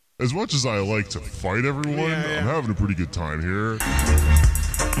As much as I like to fight everyone, I'm having a pretty good time here.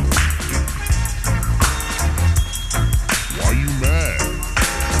 Why you mad?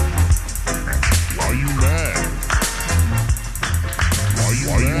 Why you mad? Why you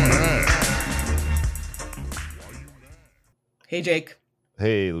mad? Hey, Jake.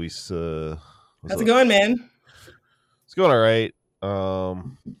 Hey, Luis. How's it going, man? It's going all right.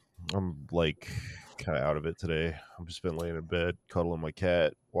 I'm like kind of out of it today. I've just been laying in bed, cuddling my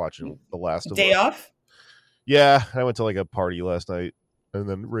cat, watching The Last of Us. Day off? Yeah, I went to like a party last night and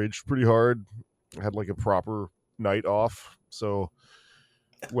then raged pretty hard. I had like a proper night off, so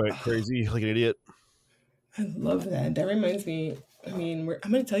went crazy like an idiot. I love that. That reminds me, I mean,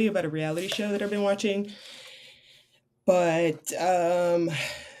 I'm going to tell you about a reality show that I've been watching, but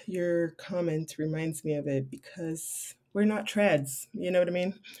your comment reminds me of it because we're not trads. You know what I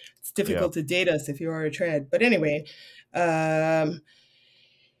mean? It's difficult to date us if you are a trad. But anyway, sorry,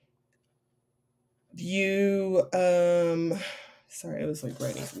 I was like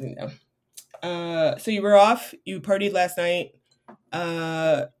writing something down. So you were off, you partied last night,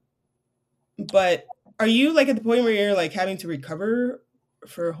 but are you like at the point where you're like having to recover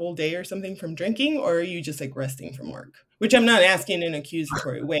for a whole day or something from drinking, or are you just like resting from work? Which I'm not asking in an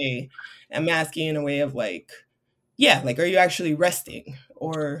accusatory way. I'm asking in a way of like, yeah, like, are you actually resting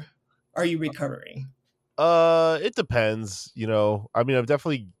or are you recovering? It depends, you know. I mean, I'm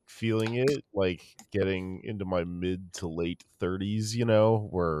definitely feeling it, like getting into my mid to late 30s, you know,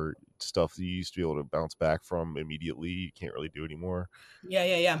 where stuff that you used to be able to bounce back from immediately, you can't really do anymore.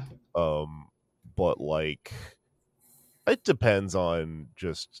 Yeah. But like, it depends on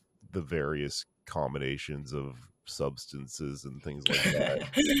just the various combinations of substances and things like that.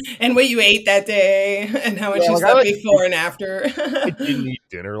 And what you ate that day and how much you slept before and after. I didn't eat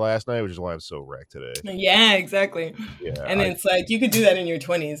dinner last night, which is why I'm so wrecked today. Yeah, exactly. Yeah, and it's like you could do that in your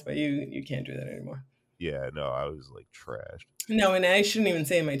 20s, but you can't do that anymore. Yeah, no, I was like trashed. No, and I shouldn't even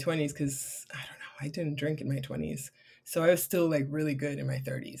say in my 20s because I don't know, I didn't drink in my 20s, so I was still like really good in my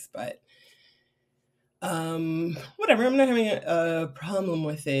 30s. But whatever, I'm not having a problem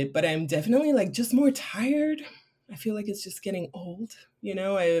with it, but I'm definitely like just more tired. I feel like it's just getting old. You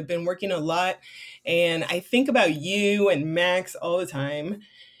know, I've been working a lot and I think about you and Max all the time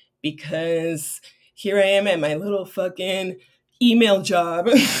because here I am at my little fucking email job.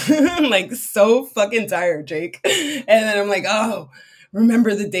 I'm like so fucking tired, Jake. And then I'm like, oh,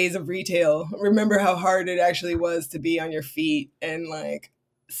 remember the days of retail. Remember how hard it actually was to be on your feet and like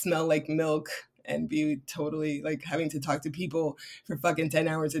smell like milk and be totally like having to talk to people for fucking 10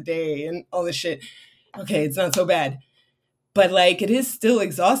 hours a day and all this shit. Okay, it's not so bad. But like it is still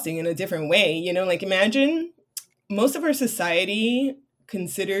exhausting in a different way. You know, like imagine most of our society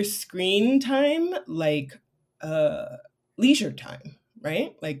considers screen time like leisure time,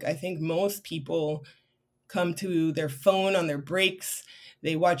 right? Like I think most people come to their phone on their breaks.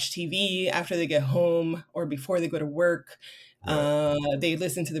 They watch TV after they get home or before they go to work. They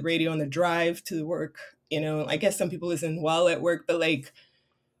listen to the radio on the drive to the work. You know, I guess some people listen while at work, but like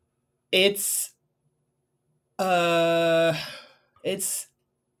it's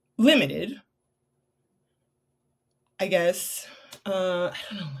limited, I guess. I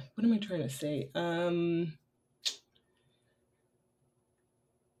don't know. What am I trying to say? I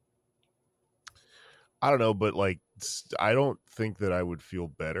don't know, but like, I don't think that I would feel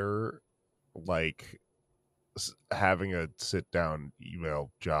better like having a sit down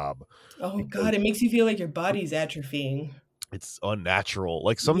email job. Oh God, it makes you feel like your body's atrophying. It's unnatural.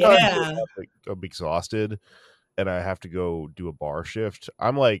 Like sometimes I'm exhausted and I have to go do a bar shift.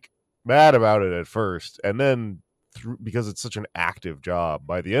 I'm like mad about it at first, and then because it's such an active job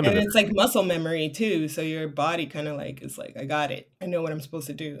by the end of it. And it's like muscle memory too. So your body kind of like is like, I got it. I know what I'm supposed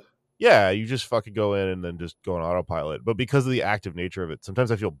to do. Yeah, you just fucking go in and then just go on autopilot. But because of the active nature of it,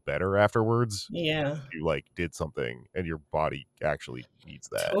 sometimes I feel better afterwards. Yeah. You like did something and your body actually needs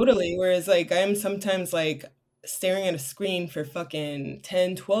that. Totally. Whereas like I'm sometimes like staring at a screen for fucking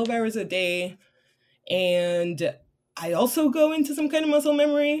 10, 12 hours a day. And I also go into some kind of muscle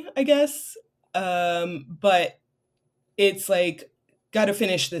memory, I guess. But it's like, got to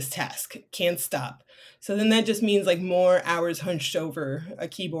finish this task. Can't stop. So then that just means like more hours hunched over a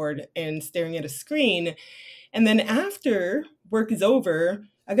keyboard and staring at a screen. And then after work is over,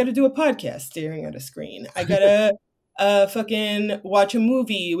 I got to do a podcast staring at a screen. I got to fucking watch a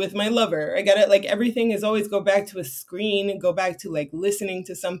movie with my lover. I got to like everything is always go back to a screen, go back to like listening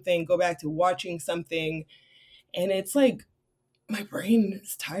to something, go back to watching something. And it's like, my brain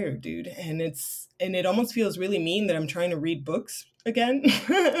is tired, dude. And it almost feels really mean that I'm trying to read books again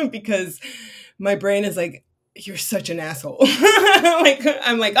because my brain is like, you're such an asshole. Like,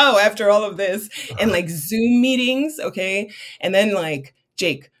 I'm like, oh, after all of this and like Zoom meetings, okay. And then like,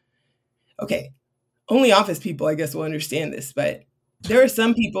 Jake, okay, only office people, I guess, will understand this, but there are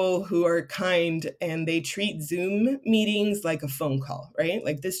some people who are kind and they treat Zoom meetings like a phone call, right?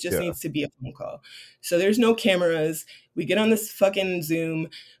 Like this just Yeah. needs to be a phone call. So there's no cameras. We get on this fucking Zoom.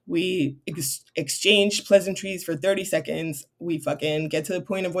 We exchange pleasantries for 30 seconds. We fucking get to the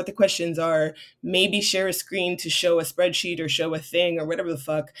point of what the questions are, maybe share a screen to show a spreadsheet or show a thing or whatever the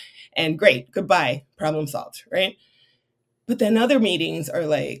fuck. And great, goodbye, problem solved, right? But then other meetings are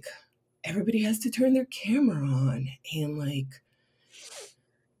like, everybody has to turn their camera on and like,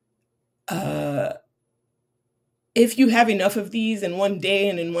 if you have enough of these in one day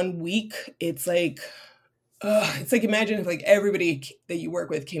and in one week, it's like imagine if like everybody that you work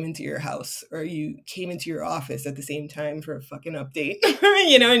with came into your house or you came into your office at the same time for a fucking update,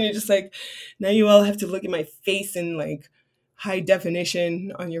 you know, and you're just like, now you all have to look at my face in like high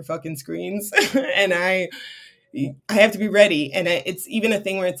definition on your fucking screens, and I have to be ready, and it's even a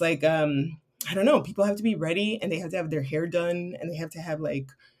thing where it's like, I don't know, people have to be ready, and they have to have their hair done, and they have to have like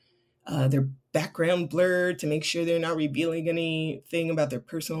their background blurred to make sure they're not revealing anything about their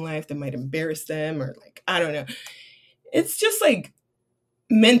personal life that might embarrass them, or like, I don't know. It's just like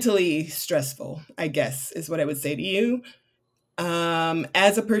mentally stressful, I guess, is what I would say to you.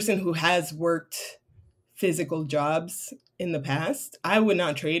 As a person who has worked physical jobs in the past, I would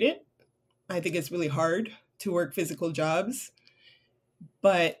not trade it. I think it's really hard to work physical jobs,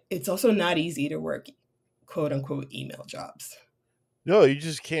 but it's also not easy to work quote unquote email jobs. No, you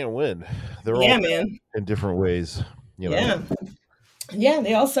just can't win. They're all man, in different ways. You know? Yeah,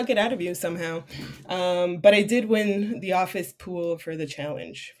 they all suck it out of you somehow. But I did win the office pool for the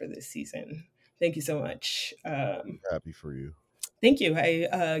challenge for this season. Thank you so much. Happy for you. Thank you.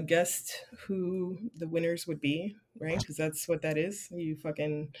 I guessed who the winners would be, right? Because that's what that is. You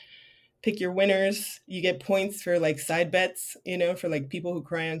fucking pick your winners. You get points for like side bets, you know, for like people who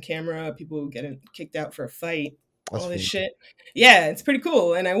cry on camera, people who get kicked out for a fight. That's all this shit. Yeah, it's pretty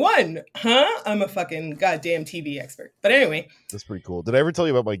cool. And I won. I'm a fucking goddamn TV expert. But anyway. That's pretty cool. Did I ever tell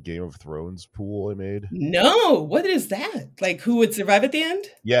you about my Game of Thrones pool I made? No. What is that? Like, who would survive at the end?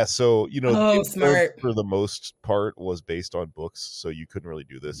 Yeah, so, you know, smart. For the most part was based on books, so you couldn't really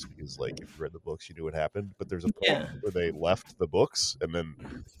do this because, like, if you read the books, you knew what happened. But there's a point where they left the books and then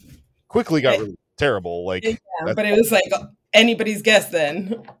quickly got really terrible. Like, but it was like anybody's guess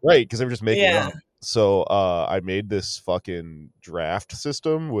then. Right, because they were just making it up. So I made this fucking draft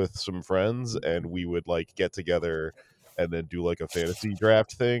system with some friends, and we would like get together and then do like a fantasy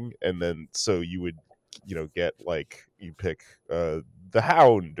draft thing, and then so you would, you know, get like you pick the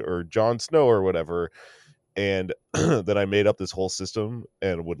Hound or Jon Snow or whatever, and then I made up this whole system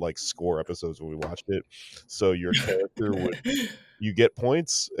and would like score episodes when we watched it. So your character you get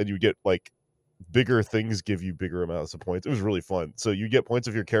points, and you get like bigger things give you bigger amounts of points. It was really fun. So you get points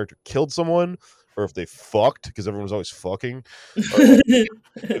if your character killed someone, or if they fucked, because everyone's always fucking, or like,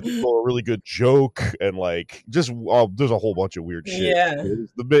 a really good joke, and like just there's a whole bunch of weird shit. Yeah,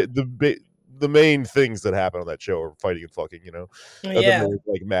 the main things that happen on that show are fighting and fucking, you know. And then there's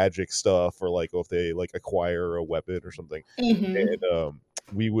like magic stuff, or like if they like acquire a weapon or something. And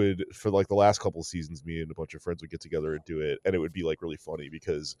we would, for like the last couple of seasons, me and a bunch of friends would get together and do it, and it would be like really funny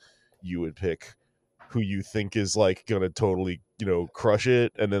because you would pick who you think is like gonna totally, you know, crush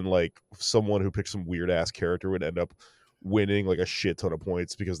it, and then like someone who picks some weird ass character would end up winning like a shit ton of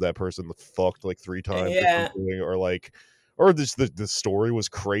points because that person fucked like 3 times, or like, or this the story was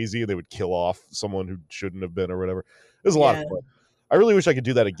crazy and they would kill off someone who shouldn't have been or whatever. It was a lot of fun. I really wish I could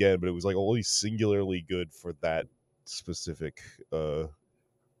do that again, but it was like only singularly good for that specific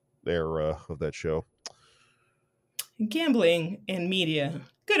era of that show. Gambling and media,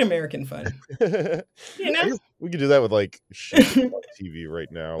 good American fun. You know, we could do that with like shit on TV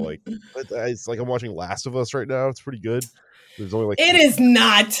right now. Like it's like I'm watching Last of Us right now. It's pretty good. There's only like it is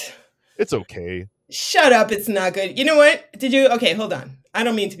not. It's okay. Shut up! It's not good. You know what? Did you? Okay, hold on. I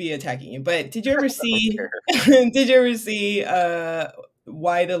don't mean to be attacking you, but did you ever see? Did you ever see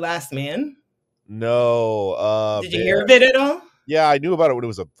Y: The Last Man? No. Did you hear of it at all? Yeah, I knew about it when it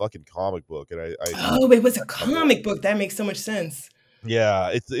was a fucking comic book, and I oh, it was a comic book. That makes so much sense.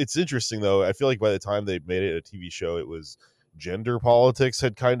 Yeah, it's interesting though. I feel like by the time they made it a TV show, it was gender politics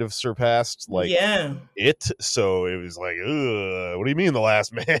had kind of surpassed like it. So it was like, what do you mean The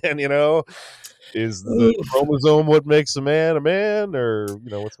Last Man? You know, is the chromosome what makes a man, or you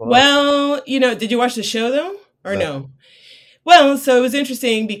know what's going on? Well, you know, did you watch the show though, or no? Well, so it was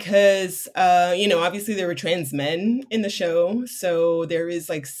interesting because, obviously there were trans men in the show. So there is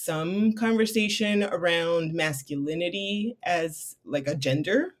like some conversation around masculinity as like a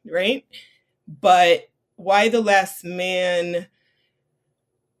gender, right? But why the last man?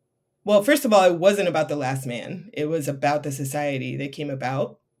 Well, first of all, it wasn't about the last man. It was about the society that came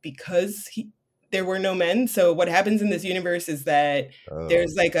about because there were no men. So what happens in this universe is that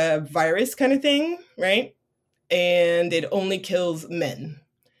there's like a virus kind of thing, right? And it only kills men.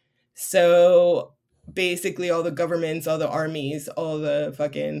 So basically all the governments, all the armies, all the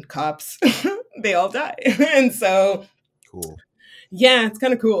fucking cops, they all die. And so Cool. yeah, it's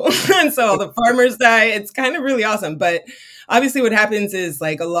kind of cool. And so all the farmers die. It's kind of really awesome. But obviously what happens is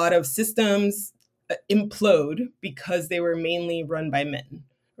like a lot of systems implode because they were mainly run by men,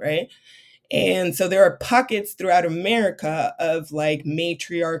 right? And so there are pockets throughout America of like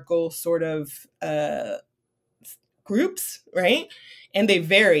matriarchal sort of groups, right? And they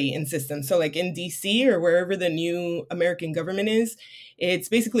vary in systems. So like in DC or wherever the new American government is, it's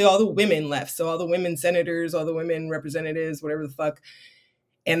basically all the women left. So all the women senators, all the women representatives, whatever the fuck.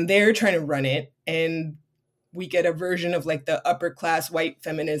 And they're trying to run it. And we get a version of like the upper class white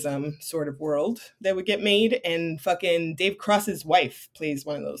feminism sort of world that would get made. And fucking Dave Cross's wife plays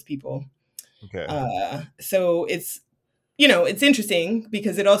one of those people. Okay. So it's, it's interesting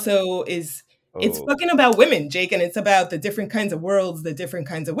because it also is, it's fucking about women, Jake, and it's about the different kinds of worlds the different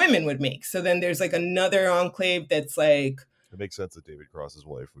kinds of women would make. So then there's like another enclave that's like, it makes sense that David Cross's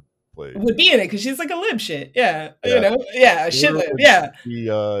wife would be in it because she's like a lib shit. Yeah. Yeah. A shit lib. Yeah.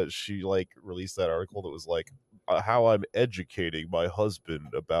 She like released that article that was like how I'm educating my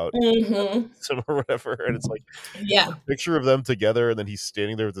husband about or whatever, and it's like yeah, picture of them together, and then he's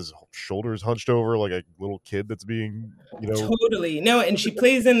standing there with his shoulders hunched over like a little kid that's being, totally no. And she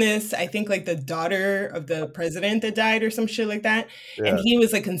plays in this, I think, like the daughter of the president that died or some shit like that. Yeah. And he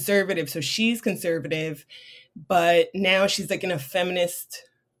was like conservative, so she's conservative, but now she's like in a feminist,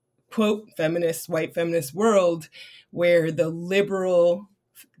 quote, feminist, white feminist world where the liberal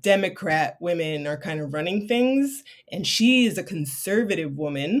Democrat women are kind of running things, and she is a conservative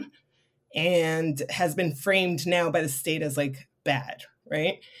woman and has been framed now by the state as like bad,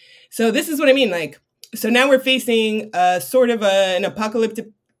 right? So this is what I mean. Like, so now we're facing a sort of an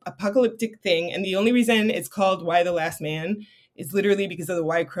apocalyptic thing, and the only reason it's called Y the Last Man is literally because of the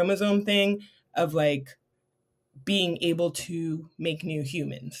Y chromosome thing of like being able to make new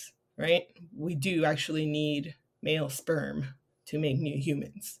humans, right? We do actually need male sperm to make new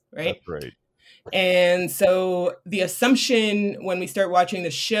humans, right? That's right. And so the assumption when we start watching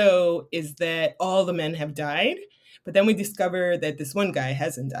the show is that all the men have died, but then we discover that this one guy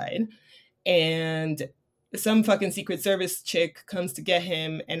hasn't died, and some fucking Secret Service chick comes to get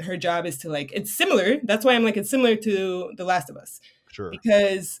him, and her job is to like, it's similar. That's why I'm like, it's similar to The Last of Us. Sure.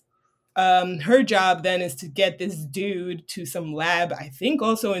 Because her job then is to get this dude to some lab, I think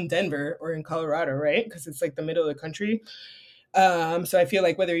also in Denver or in Colorado, right? Because it's like the middle of the country. So I feel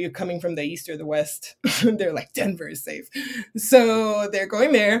like whether you're coming from the east or the west, they're like, Denver is safe. So they're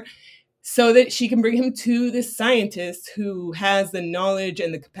going there so that she can bring him to this scientist who has the knowledge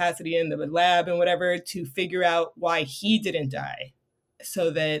and the capacity in the lab and whatever to figure out why he didn't die.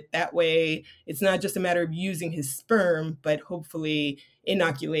 So that way it's not just a matter of using his sperm, but hopefully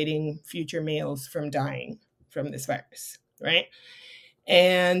inoculating future males from dying from this virus, right?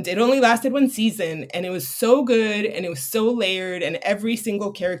 And it only lasted one season, and it was so good, and it was so layered, and every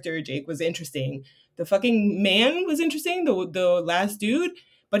single character, Jake, was interesting. The fucking man was interesting, the last dude,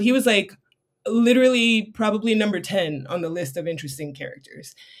 but he was like literally probably number 10 on the list of interesting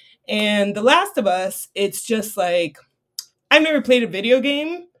characters. And The Last of Us, it's just like, I've never played a video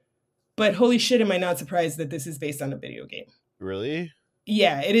game, but holy shit, am I not surprised that this is based on a video game. Really?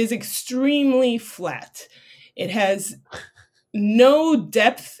 Yeah, it is extremely flat. It has no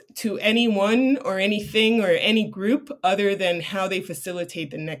depth to anyone or anything or any group other than how they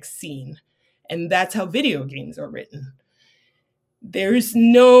facilitate the next scene. And that's how video games are written. There's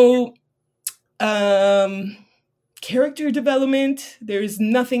no character development. There's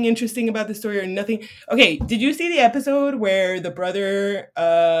nothing interesting about the story or nothing. Okay, did you see the episode where the brother,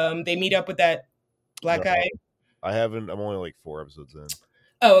 they meet up with that black guy? I haven't. I'm only like 4 episodes in.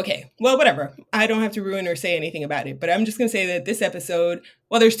 Oh, okay. Well, whatever. I don't have to ruin or say anything about it, but I'm just going to say that this episode,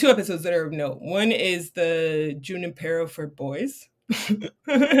 well, there's 2 episodes that are of note. One is the Junipero for boys. Yeah,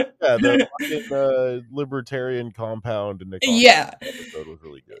 the fucking, libertarian compound in the episode was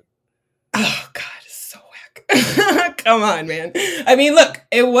really good. Oh, God, it's so whack. Come on, man. I mean, look,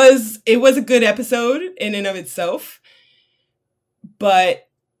 it was a good episode in and of itself, but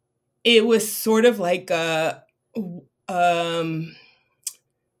it was sort of like a um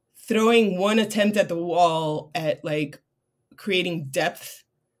throwing one attempt at the wall at like creating depth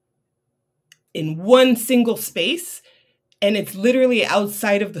in one single space, and it's literally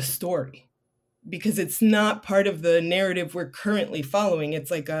outside of the story because it's not part of the narrative we're currently following.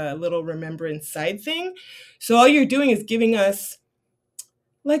 It's like a little remembrance side thing. So all you're doing is giving us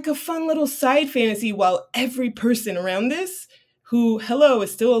like a fun little side fantasy while every person around this who, hello,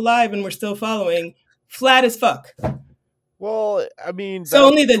 is still alive and we're still following, flat as fuck. Well, I mean, So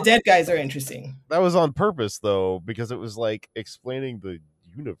only the dead guys are interesting. that was on purpose, though, because it was like explaining the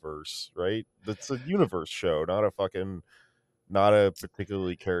universe, right? That's a universe show, not a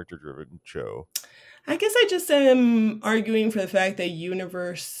particularly character-driven show. I guess I just am arguing for the fact that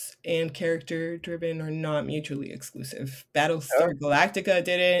universe and character driven are not mutually exclusive. Battlestar Galactica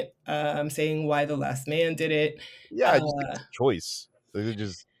did it. I'm saying Why the Last Man did it. Yeah, I just think it's a choice. They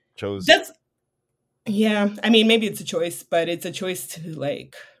just chose. Yeah, I mean, maybe it's a choice, but it's a choice to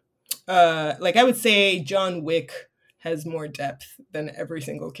like I would say John Wick has more depth than every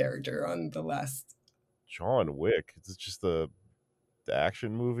single character on the last. John Wick. It's just the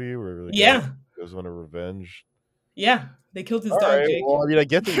action movie where the Yeah. guy goes on a revenge. Yeah, they killed his All dog. right, Jake. well, I mean, I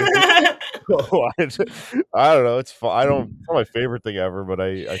get that. I don't know. It's fun. It's not my favorite thing ever, but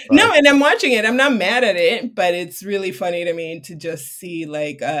no, and I'm watching it. I'm not mad at it, but it's really funny to me to just see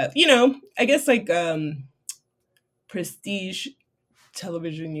like I guess like prestige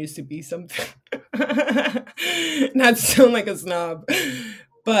television used to be something. Not to sound like a snob,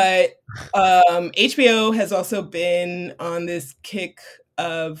 but HBO has also been on this kick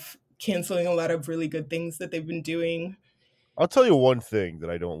of canceling a lot of really good things that they've been doing. I'll tell you one thing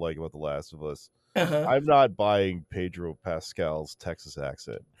that I don't like about The Last of Us. Uh-huh. I'm not buying Pedro Pascal's Texas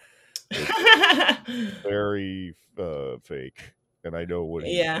accent. It's very fake, and I know what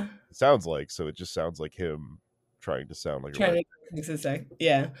he sounds like, so it just sounds like him trying to sound like Texas accent.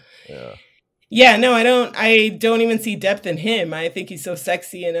 Yeah. Yeah. Yeah, no, I don't even see depth in him. I think he's so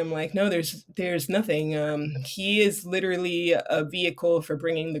sexy, and I'm like, no, there's nothing. He is literally a vehicle for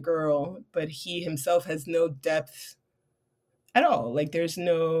bringing the girl, but he himself has no depth at all. Like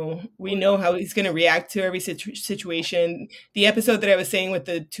we know how he's going to react to every situation. The episode that I was saying with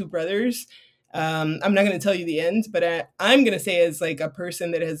the two brothers, I'm not going to tell you the end, but I'm going to say as like a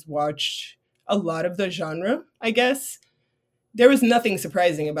person that has watched a lot of the genre, I guess, there was nothing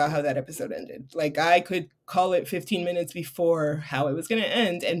surprising about how that episode ended. Like I could call it 15 minutes before how it was going to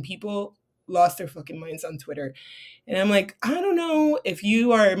end, and people lost their fucking minds on Twitter. And I'm like, I don't know if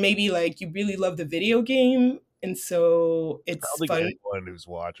you are maybe like, you really love the video game, and so it's fun. Anyone who's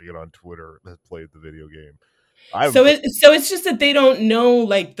watching it on Twitter has played the video game. So it's just that they don't know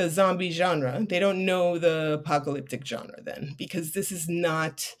like the zombie genre. They don't know the apocalyptic genre then, because this is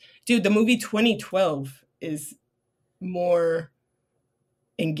not, dude, the movie 2012 is more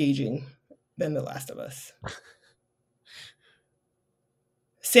engaging than The Last of Us.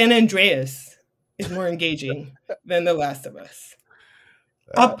 San Andreas is more engaging than The Last of Us.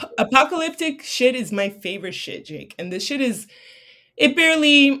 Apocalyptic shit is my favorite shit, Jake. And this shit is,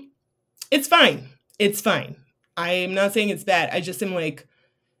 it's fine. It's fine. I am not saying it's bad. I just am like,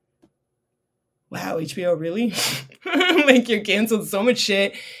 wow, HBO, really? Like, you're canceled so much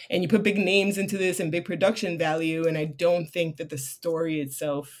shit, and you put big names into this and big production value, and I don't think that the story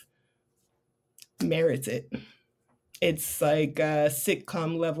itself merits it. It's like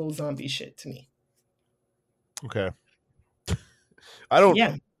sitcom level zombie shit to me. Okay. I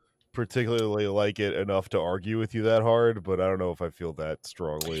don't particularly like it enough to argue with you that hard, but I don't know if I feel that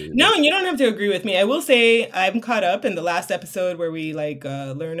strongly. No, and you don't have to agree with me. I will say I'm caught up in the last episode where we like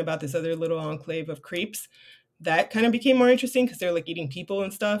learn about this other little enclave of creeps. That kind of became more interesting because they're like eating people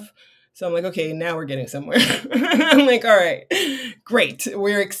and stuff. So I'm like, okay, now we're getting somewhere. I'm like, all right, great.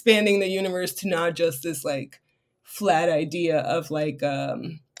 We're expanding the universe to not just this like flat idea of like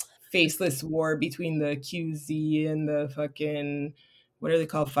faceless war between the QZ and the fucking, what are they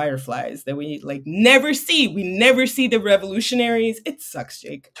called? Fireflies that we like never see. We never see the revolutionaries. It sucks,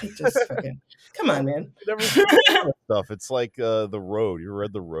 Jake. It just fucking, come on, man. Never see stuff. It's like The Road. You ever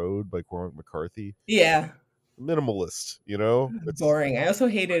read The Road by Cormac McCarthy? Yeah. Minimalist, you know? It's boring. I also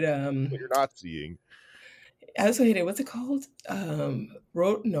hated what you're not seeing. I also hated, what's it called?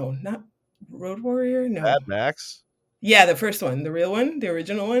 Road Warrior? No. Mad Max? Yeah, the first one, the real one, the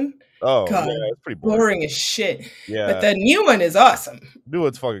original one. Oh, God, yeah, it's pretty boring as shit. Yeah. But the new one is awesome. New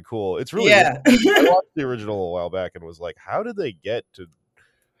one's fucking cool. It's really I watched the original a while back and was like, how did they get to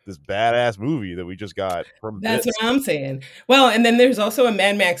this badass movie that we just got from That's what I'm saying. Well, and then there's also a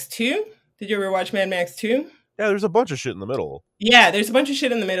Mad Max 2. Did you ever watch Mad Max 2? Yeah, there's a bunch of shit in the middle. Yeah, there's a bunch of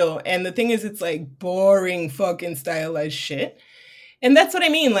shit in the middle. And the thing is, it's like boring fucking stylized shit. And that's what I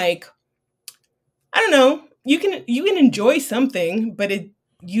mean. Like, I don't know. You can enjoy something, but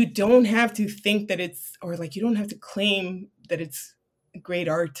you don't have to think that it's, or like you don't have to claim that it's great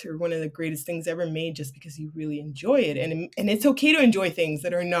art or one of the greatest things ever made just because you really enjoy it. And it's okay to enjoy things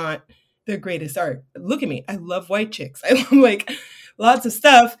that are not the greatest art. Look at me. I love white chicks. I love like lots of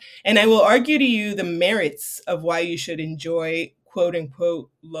stuff. And I will argue to you the merits of why you should enjoy quote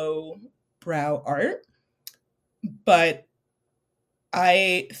unquote low brow art. But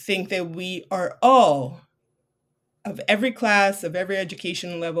I think that we are all, of every class, of every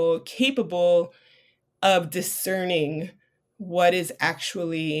education level, capable of discerning what is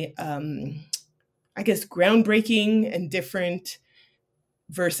actually, I guess, groundbreaking and different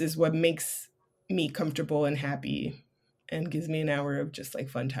versus what makes me comfortable and happy and gives me an hour of just like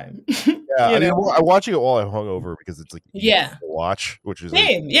fun time. Yeah, I mean, I'm watching it while I'm hungover because it's like yeah, to watch, which is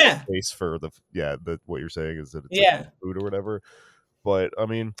same, yeah, space for the what you're saying is that it's yeah, like food or whatever. But I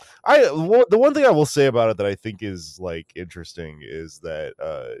mean, the one thing I will say about it that I think is like interesting is that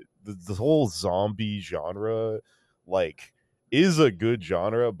the whole zombie genre like is a good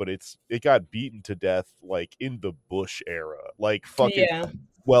genre, but it got beaten to death like in the Bush era, like fucking yeah.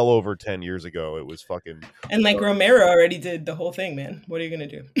 well over 10 years ago. It was fucking, and like Romero already did the whole thing, man. What are you gonna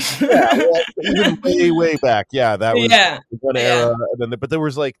do? yeah, well, even way back, yeah, that was one era. And then, but there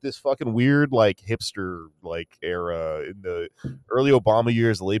was like this fucking weird like hipster like era in the early Obama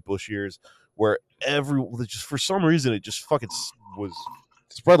years, the late Bush years, where just for some reason it just fucking was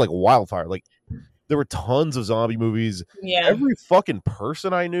spread like wildfire. Like there were tons of zombie movies. Yeah. Every fucking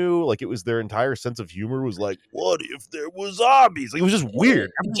person I knew, like it was their entire sense of humor was like, what if there was zombies? Like it was just weird.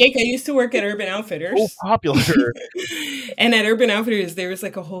 Jake, I used to work at Urban Outfitters. So popular. And at Urban Outfitters, there was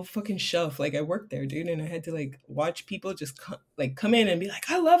like a whole fucking shelf. Like I worked there, dude, and I had to like watch people just come in and be like,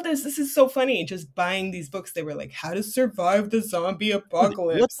 I love this. This is so funny. Just buying these books. They were like, How to Survive the Zombie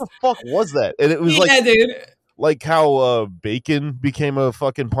Apocalypse. What the fuck was that? And it was dude. Like how bacon became a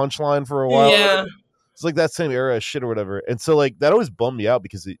fucking punchline for a while. Yeah. It's like that same era of shit or whatever. And so like that always bummed me out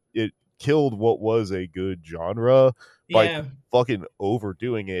because it killed what was a good genre by fucking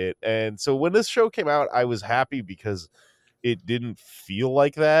overdoing it. And so when this show came out, I was happy because it didn't feel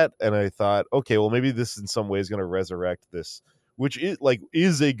like that. And I thought, okay, well maybe this in some way is going to resurrect this, which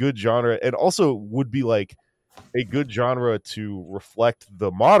is a good genre and also would be like a good genre to reflect the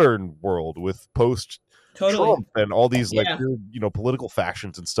modern world with post Trump and all these like political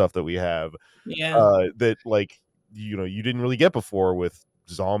factions and stuff that we have that like you didn't really get before with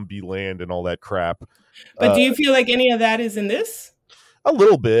Zombie Land and all that crap. But do you feel like any of that is in this? A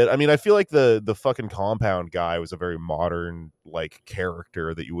little bit. I mean, I feel like the fucking compound guy was a very modern like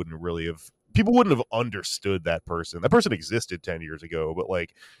character that you people wouldn't have understood that person. That person existed 10 years ago, but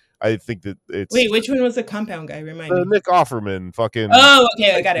like I think that it's... Wait, which one was the compound guy? Remind me. Nick Offerman, fucking... Oh,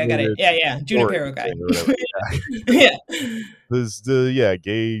 okay, I got it. Yeah. Junipero guy. Yeah. There's the,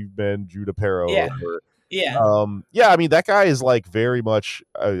 gay man Junipero. Yeah. Yeah, I mean, that guy is, like, very much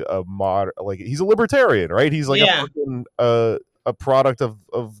a mod... Like, he's a libertarian, right? He's, like, a product of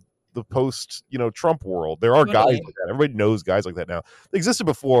the post, Trump world. There are guys like that. Everybody knows guys like that now. They existed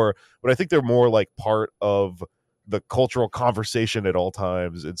before, but I think they're more, like, part of the cultural conversation at all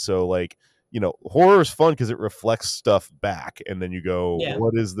times. And so like horror is fun because it reflects stuff back and then you go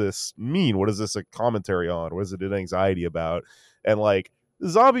what does this mean, what is this a commentary on, what is it an anxiety about? And like the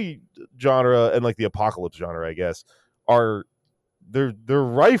zombie genre and like the apocalypse genre I guess they're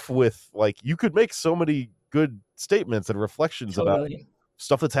rife with like you could make so many good statements and reflections about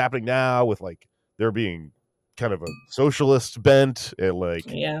stuff that's happening now with like there being kind of a socialist bent and like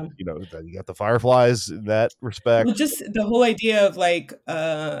you got the Fireflies in that respect. Well, just the whole idea of like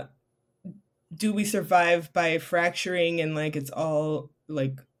do we survive by fracturing and like it's all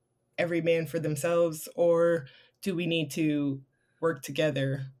like every man for themselves, or do we need to work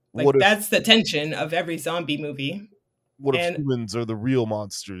together? Like that's the tension of every zombie movie. What if humans are the real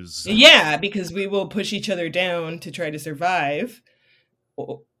monsters? Yeah, because we will push each other down to try to survive.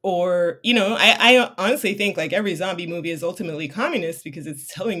 Or, I honestly think like every zombie movie is ultimately communist because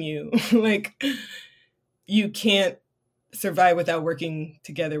it's telling you like you can't survive without working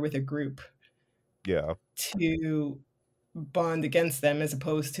together with a group. Yeah. To bond against them as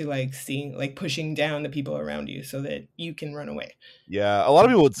opposed to like pushing down the people around you so that you can run away. Yeah. A lot of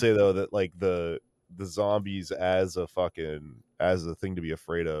people would say though that like the zombies as a thing to be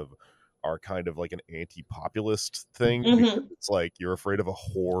afraid of are kind of like an anti-populist thing. Mm-hmm. It's like you're afraid of a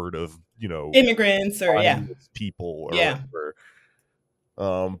horde of immigrants or people or whatever.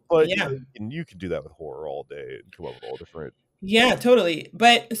 But Yeah. you can do that with horror all day and come up with all different. Yeah, totally.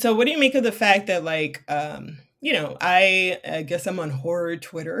 But so what do you make of the fact that like I guess I'm on horror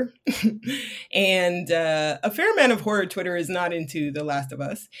Twitter and a fair amount of horror Twitter is not into The Last of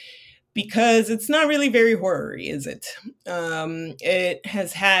Us because it's not really very horror-y, is it? It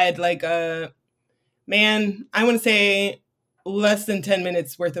has had like a man, I want to say less than 10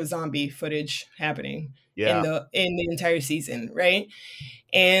 minutes worth of zombie footage happening Yeah. in the entire season, right?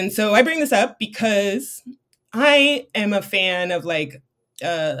 And so I bring this up because I am a fan of like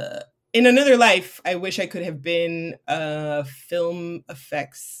in another life, I wish I could have been a film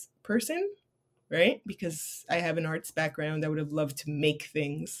effects person, right? Because I have an arts background. I would have loved to make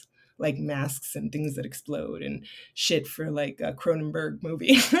things like masks and things that explode and shit for like a Cronenberg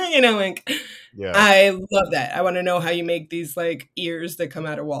movie. Like Yeah. I love that. I want to know how you make these like ears that come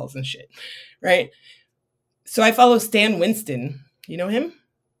out of walls and shit, right? So I follow Stan Winston. You know him?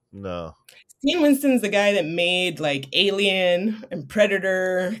 No. Stan Winston's the guy that made like Alien and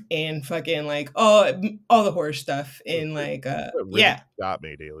Predator and fucking like all the horror stuff in like yeah. Scott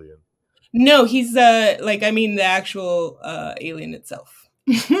made Alien. No, he's like I mean the actual alien itself.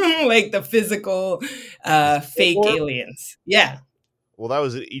 Like the physical fake aliens. Yeah. Well, that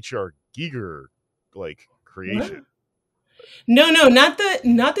was an H.R. Giger like creation. What? No, not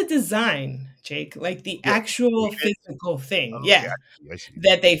the design, Jake. Like the actual physical thing. Oh, yeah. I see.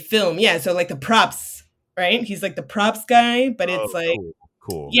 That they film. Yeah. So like the props, right? He's like the props guy, but it's like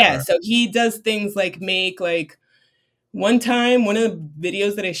cool. Yeah. Right. So he does things like make like one time, one of the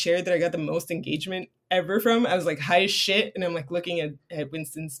videos that I shared that I got the most engagement ever from, I was like high as shit. And I'm like looking at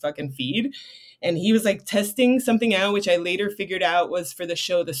Winston's fucking feed. And he was like testing something out, which I later figured out was for the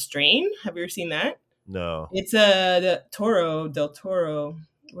show The Strain. Have you ever seen that? No. It's the del Toro.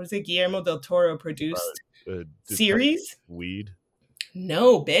 What is it? Guillermo del Toro produced series. Weed.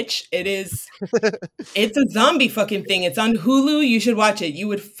 No, bitch. It is. It's a zombie fucking thing. It's on Hulu. You should watch it. You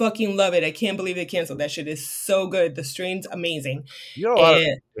would fucking love it. I can't believe they canceled that shit. Is so good. The Strain's amazing. You know a lot of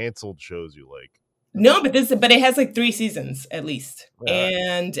canceled shows you like. No, but it has like 3 seasons at least. Yeah.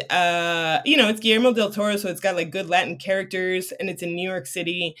 And it's Guillermo del Toro, so it's got like good Latin characters, and it's in New York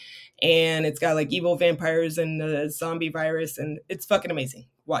City, and it's got like evil vampires and the zombie virus, and it's fucking amazing.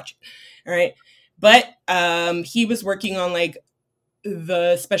 Watch it. All right. But he was working on like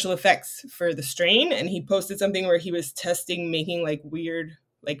the special effects for The Strain, and he posted something where he was testing making like weird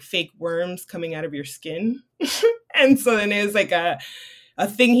like fake worms coming out of your skin. And so then it was like a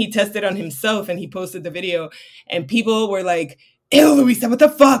thing he tested on himself, and he posted the video, and people were like, ew, Luisa, what the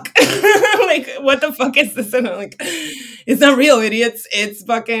fuck? Like, what the fuck is this? And I'm like, it's not real, idiots. It's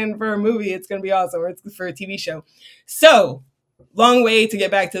fucking for a movie. It's going to be awesome. Or it's for a TV show. So, long way to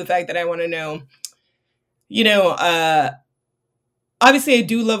get back to the fact that I want to know, obviously I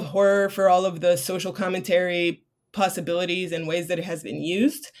do love horror for all of the social commentary possibilities and ways that it has been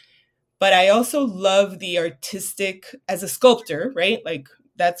used. But I also love the artistic as a sculptor, right? Like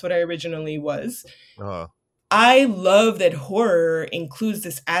that's what I originally was. Uh-huh. I love that horror includes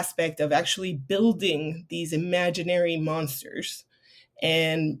this aspect of actually building these imaginary monsters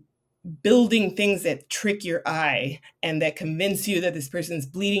and building things that trick your eye and that convince you that this person's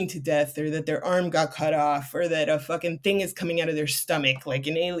bleeding to death or that their arm got cut off or that a fucking thing is coming out of their stomach like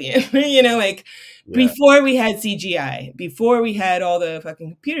an alien. Before we had CGI, before we had all the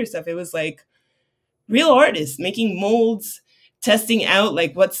fucking computer stuff, it was like real artists making molds, testing out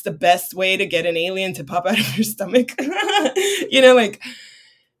like what's the best way to get an alien to pop out of your stomach. Like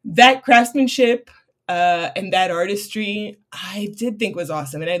that craftsmanship and that artistry, I did think was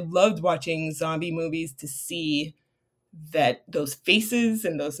awesome. And I loved watching zombie movies to see that those faces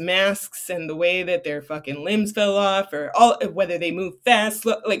and those masks and the way that their fucking limbs fell off or whether they move fast,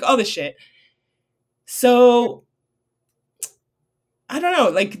 like all the shit. So I don't know,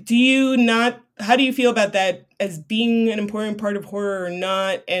 like, how do you feel about that as being an important part of horror or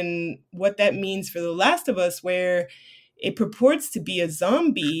not? And what that means for The Last of Us, where it purports to be a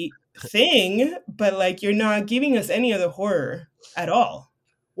zombie thing, but like you're not giving us any other horror at all.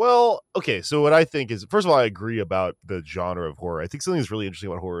 Well, okay, so what I think is, first of all, I agree about the genre of horror. I think something that's really interesting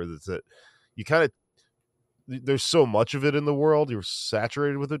about horror is that you kind of, there's so much of it in the world, you're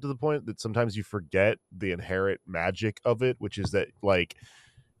saturated with it to the point that sometimes you forget the inherent magic of it, which is that like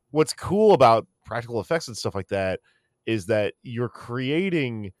what's cool about practical effects and stuff like that is that you're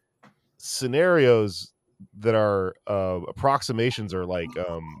creating scenarios that are approximations or like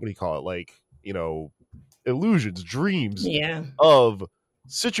what do you call it, like illusions, dreams of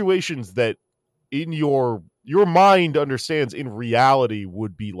situations that in your your mind understands in reality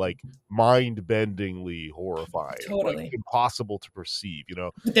would be like mind-bendingly horrifying, like Totally. impossible to perceive,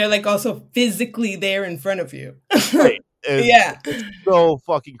 But they're like also physically there in front of you. Right. And Yeah. it's so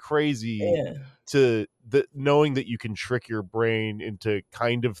fucking crazy Yeah. knowing that you can trick your brain into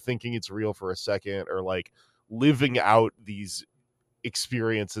kind of thinking it's real for a second, or like living out these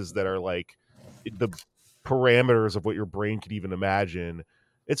experiences that are like the parameters of what your brain could even imagine.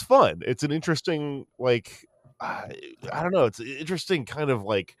 It's fun. It's an interesting, like, I don't know. It's an interesting kind of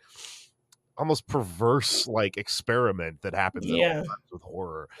like almost perverse like experiment that happens at all Yeah. times with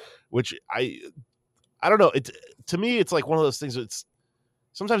horror, which I don't know. To me, it's like one of those things. It's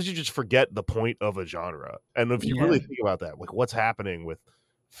sometimes you just forget the point of a genre, and if you Yeah. really think about that, like what's happening with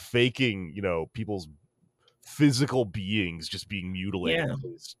faking, people's physical beings just being mutilated Yeah. in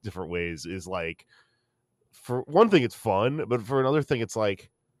these different ways is like, for one thing, it's fun, but for another thing, it's like,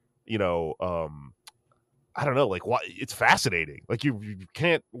 I don't know, like why it's fascinating. Like you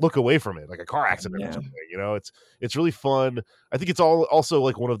can't look away from it, like a car accident or Yeah. something. It's really fun. I think it's also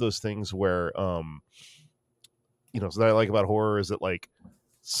like one of those things where, so that I like about horror is that like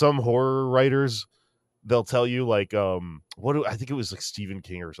some horror writers, they'll tell you like, I think it was like Stephen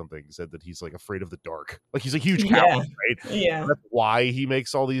King or something said that he's like afraid of the dark. Like he's a huge Yeah. coward, right? Yeah. That's why he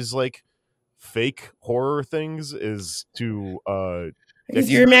makes all these like fake horror things, is to Because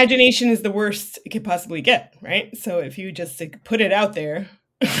your imagination is the worst it could possibly get, right? So if you just like, put it out there,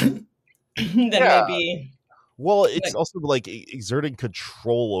 then maybe. Well, it's also like exerting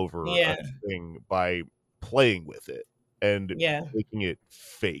control over Yeah. a thing by playing with it and Yeah. making it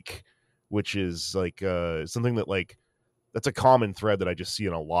fake, which is like something that like that's a common thread that I just see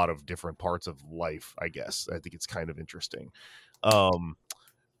in a lot of different parts of life, I guess. I think it's kind of interesting.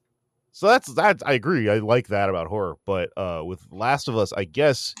 So that's I agree. I like that about horror, but with Last of Us, I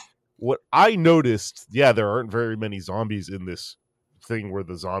guess what I noticed, there aren't very many zombies in this thing where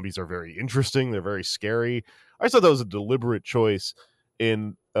the zombies are very interesting. They're very scary. I thought that was a deliberate choice.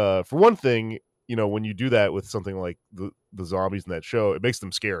 In for one thing, when you do that with something like the zombies in that show, it makes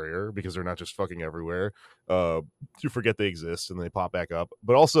them scarier because they're not just fucking everywhere. You forget they exist and they pop back up.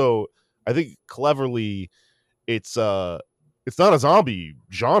 But also, I think cleverly, it's not a zombie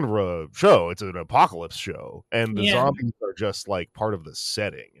genre show. It's an apocalypse show, and the zombies are just like part of the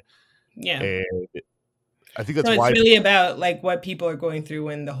setting. Yeah. And I think that's so why it's really about like what people are going through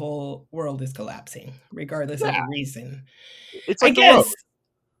when the whole world is collapsing, regardless of the reason. It's like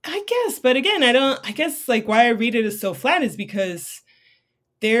I guess, but again, I guess like why I read it as so flat is because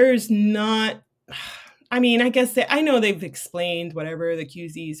there's not. I mean, I guess I know they've explained whatever, the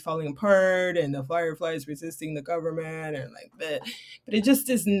QZ's falling apart and the Fireflies resisting the government and like that, but it just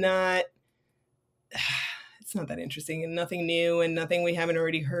is not. It's not that interesting and nothing new and nothing we haven't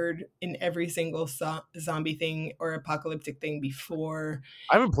already heard in every single zombie thing or apocalyptic thing before.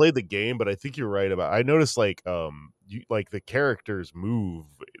 I haven't played the game, but I think you're right about. I noticed like like the characters move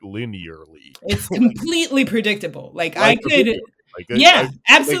linearly. It's completely predictable. Like I could. Like,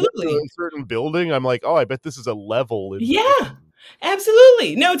 absolutely. A certain building, I'm like, oh, I bet this is a level.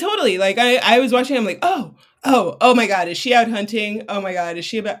 Absolutely. No, totally. Like I was watching, I'm like, oh my God, is she out hunting? Oh my God, is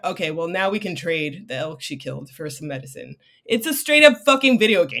she about? Okay, well now we can trade the elk she killed for some medicine. It's a straight up fucking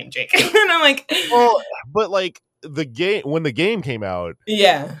video game, Jake. And I'm like, well, but like when the game came out,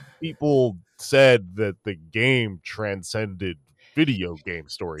 people said that the game transcended video game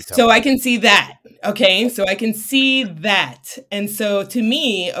storytelling. So I can see that. Okay. So I can see that. And so to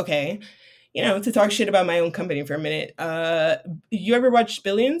me, okay, to talk shit about my own company for a minute. You ever watched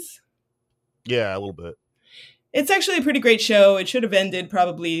Billions? Yeah, a little bit. It's actually a pretty great show. It should have ended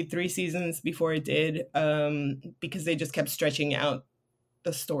probably 3 seasons before it did, because they just kept stretching out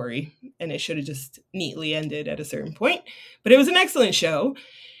the story and it should have just neatly ended at a certain point. But it was an excellent show.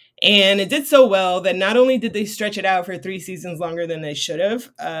 And it did so well that not only did they stretch it out for 3 seasons longer than they should have,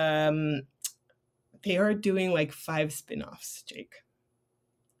 they are doing like 5 spin-offs, Jake.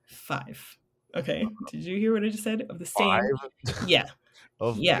 5. Okay. Did you hear what I just said? Of the same. 5? Yeah.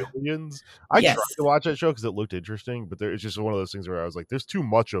 Of Billions? I tried to watch that show because it looked interesting, but it's just one of those things where I was like, there's too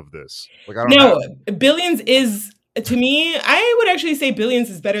much of this. Like, I don't know. Billions is... To me, I would actually say Billions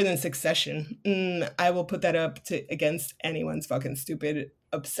is better than Succession. I will put that up against anyone's fucking stupid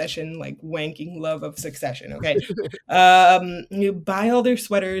obsession, like wanking love of Succession. Okay, you buy all their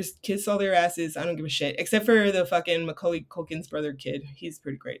sweaters, kiss all their asses. I don't give a shit, except for the fucking Macaulay Culkin's brother kid. He's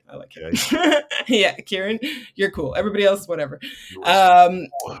pretty great. I like him. Yeah, Kieran, you're cool. Everybody else, whatever.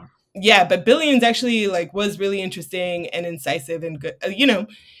 Yeah, but Billions actually like was really interesting and incisive and good.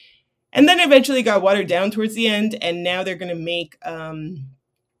 And then eventually got watered down towards the end, and now they're going to make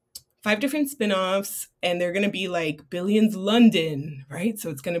 5 different spin-offs, and they're going to be like Billions London, right? So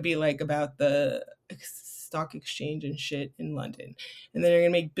it's going to be like about the stock exchange and shit in London. And then they're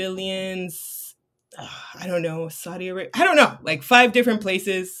going to make Billions, I don't know, Saudi Arabia. I don't know, like 5 different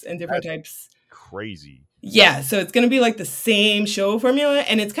places and different types. Crazy. Yeah, so it's going to be like the same show formula,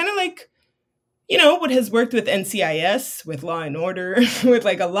 and it's kind of like, you know, what has worked with NCIS, with Law and Order, with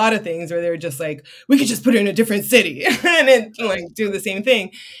like a lot of things where they're just like, we could just put it in a different city and it, like do the same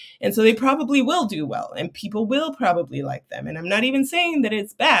thing. And so they probably will do well, and people will probably like them. And I'm not even saying that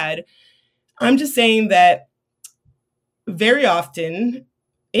it's bad. I'm just saying that very often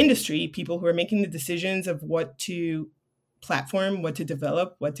industry, people who are making the decisions of what to platform, what to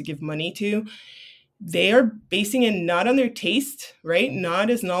develop, what to give money to, they are basing it not on their taste, right?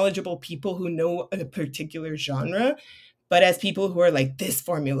 Not as knowledgeable people who know a particular genre, but as people who are like, this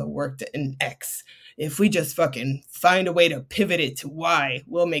formula worked in X. If we just fucking find a way to pivot it to Y,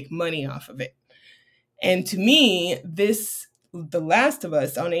 we'll make money off of it. And to me, The Last of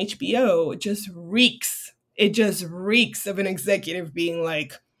Us on HBO just reeks. It just reeks of an executive being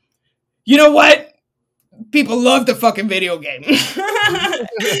like, you know what? People love the fucking video game.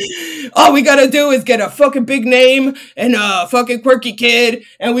 All we gotta do is get a fucking big name and a fucking quirky kid,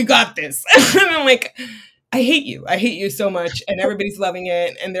 and we got this. And I'm like, I hate you. I hate you so much. And everybody's loving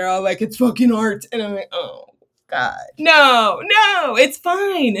it, and they're all like, it's fucking art. And I'm like, oh, God. No, it's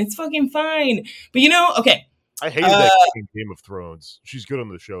fine. It's fucking fine. But you know, okay. I hated that in Game of Thrones. She's good on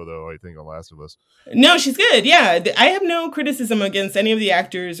the show, though, I think, on Last of Us. No, she's good. Yeah. I have no criticism against any of the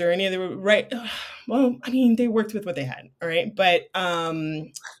actors or any of the right. Well, I mean, they worked with what they had. All right. But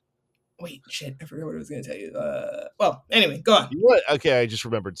wait, shit. I forgot what I was going to tell you. Well, anyway, go on. You know what? Okay. I just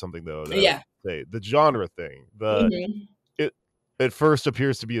remembered something, though. Yeah. The genre thing. It at first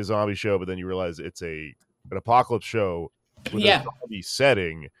appears to be a zombie show, but then you realize it's an apocalypse show with a zombie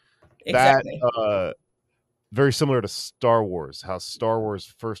setting. Exactly. That, very similar to Star Wars, how Star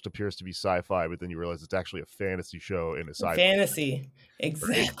Wars first appears to be sci-fi, but then you realize it's actually a fantasy show in a sci-fi. Fantasy.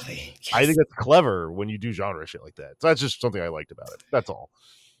 Exactly. Yes. I think that's clever when you do genre shit like that. So that's just something I liked about it. That's all.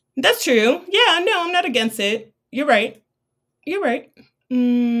 That's true. Yeah, no, I'm not against it. You're right.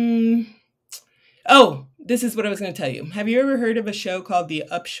 Oh, this is what I was going to tell you. Have you ever heard of a show called The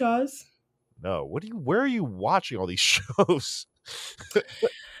Upshaws? No. Where are you watching all these shows?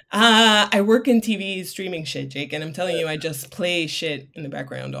 I work in TV streaming shit, Jake, and I'm telling you, I just play shit in the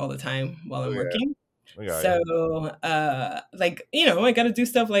background all the time while I'm working. So, like, you know, I got to do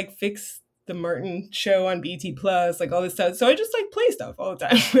stuff like fix the Martin show on BT Plus, like all this stuff. So I just like play stuff all the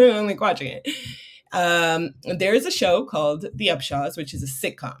time. I'm like watching it. There is a show called The Upshaws, which is a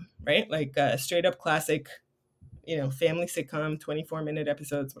sitcom, right? Like a straight up classic, you know, family sitcom, 24-minute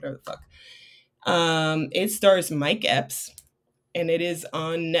episodes, whatever the fuck. It stars Mike Epps. And it is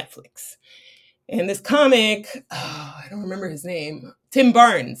on Netflix. And this comic, I don't remember his name. Tim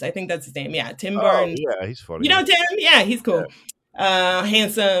Barnes, I think that's his name. Yeah, Tim Barnes. Yeah, he's funny. You know Tim? Yeah, he's cool. Yeah.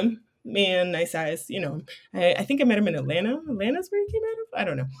 Handsome man, nice eyes. You know, I think I met him in Atlanta. Atlanta's where he came out of? I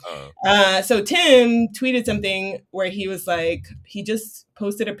don't know. So Tim tweeted something where he was like, he just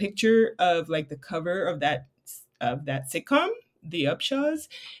posted a picture of like the cover of that sitcom, The Upshaws,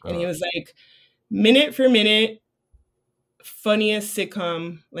 and he was like, minute for minute, funniest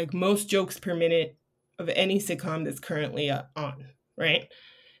sitcom, like most jokes per minute of any sitcom that's currently on, right?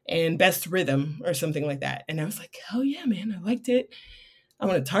 And best rhythm or something like that. And I was like, hell yeah, man, I liked it. I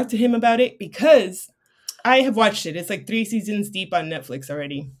want to talk to him about it because I have watched it. It's like 3 seasons deep on Netflix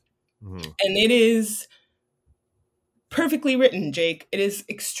already. Mm-hmm. And it is perfectly written, Jake. It is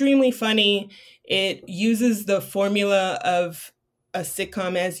extremely funny. It uses the formula of a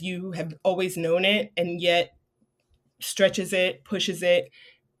sitcom as you have always known it, and yet stretches it, pushes it,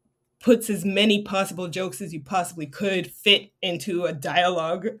 puts as many possible jokes as you possibly could fit into a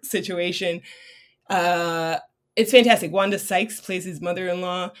dialogue situation. It's fantastic. Wanda Sykes plays his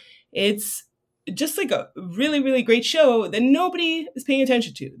mother-in-law. It's just like a really, really great show that nobody is paying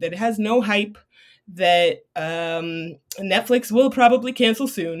attention to, that has no hype, that Netflix will probably cancel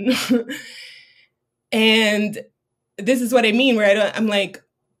soon. And this is what I mean, where I'm like,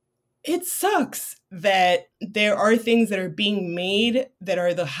 it sucks that there are things that are being made that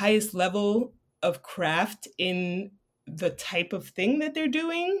are the highest level of craft in the type of thing that they're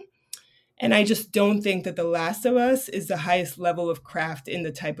doing. And I just don't think that The Last of Us is the highest level of craft in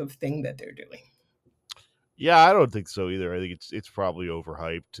the type of thing that they're doing. Yeah, I don't think so either. I think it's probably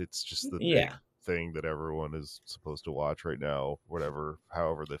overhyped. It's just the big thing that everyone is supposed to watch right now,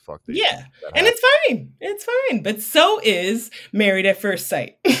 however the fuck they and it's fine, but so is Married at First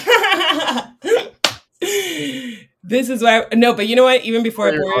Sight. This is why no, but you know what? Even before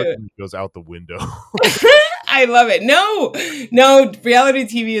I bore you, goes out the window. I love it. No, reality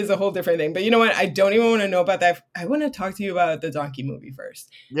TV is a whole different thing. But you know what? I don't even want to know about that. I want to talk to you about the donkey movie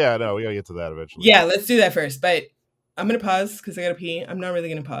first. Yeah, no, we gotta get to that eventually. Yeah, let's do that first. But I'm gonna pause because I gotta pee. I'm not really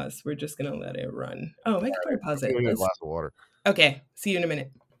gonna pause. We're just gonna let it run. Oh, I can probably pause it. Get a glass of water. Okay, see you in a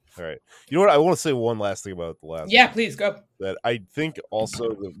minute. All right. You know what? I want to say one last thing about the last. Yeah, please go. That I think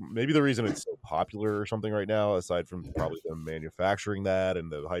also maybe the reason it's so popular or something right now, aside from probably them manufacturing that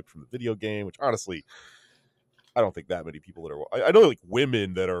and the hype from the video game, which honestly, I don't think that many people that are. I know like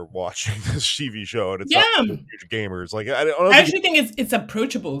women that are watching this TV show, and it's not huge gamers. Like I actually think it's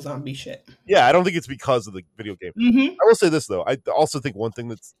approachable zombie shit. Yeah, I don't think it's because of the video game. Mm-hmm. I will say this though. I also think one thing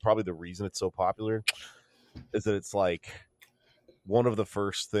that's probably the reason it's so popular is that it's like one of the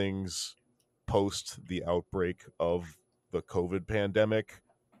first things post the outbreak of the COVID pandemic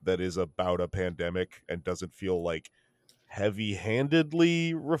that is about a pandemic and doesn't feel like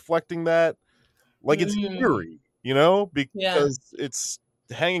heavy-handedly reflecting that. Like it's eerie, you know, because it's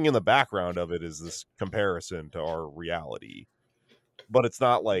hanging in the background of it is this comparison to our reality, but it's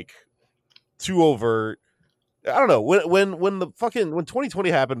not like too overt. I don't know when 2020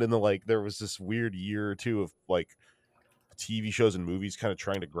 happened and there was this weird year or two of like TV shows and movies kind of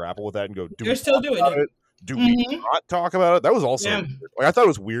trying to grapple with that and go, they're still doing it. Do we not talk about it? That was also weird. Like I thought it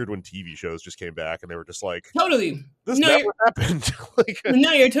was weird when TV shows just came back and they were just like, totally, this never happened.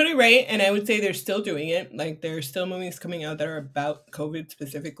 No, you're totally right, and I would say they're still doing it. Like there are still movies coming out that are about COVID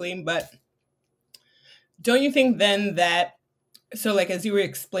specifically, but don't you think then that so like as you were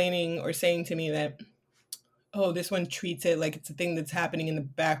explaining or saying to me that this one treats it like it's a thing that's happening in the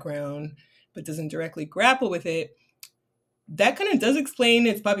background but doesn't directly grapple with it, that kind of does explain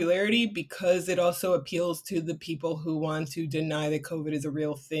its popularity because it also appeals to the people who want to deny that COVID is a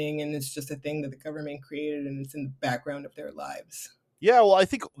real thing and it's just a thing that the government created and it's in the background of their lives. Yeah, well, I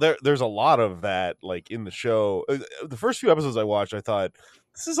think there's a lot of that like in the show. The first few episodes I watched, I thought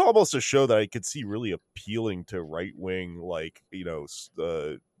this is almost a show that I could see really appealing to right-wing, like, you know,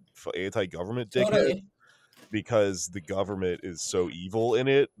 anti-government dickheads. Because the government is so evil in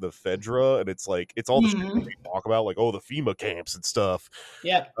it, the Fedra, and it's like it's all the shit we talk about, like the FEMA camps and stuff.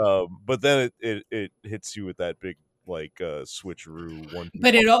 Yeah. But then it hits you with that big like switcheroo one.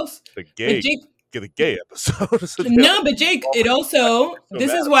 But it also the gay episode. No, but Jake, it also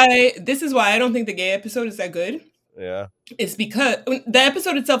this is why I don't think the gay episode is that good. Yeah. It's because the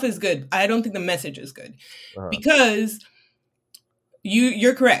episode itself is good. I don't think the message is good because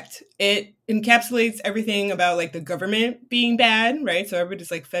you're correct. It encapsulates everything about like the government being bad, right? So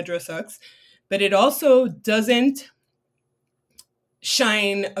everybody's like Fedra sucks, but it also doesn't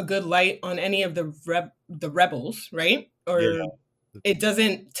shine a good light on any of the rebels, right? Or it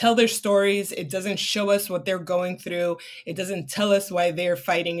doesn't tell their stories. It doesn't show us what they're going through. It doesn't tell us why they're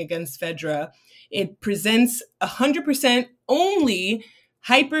fighting against Fedra. It presents 100% only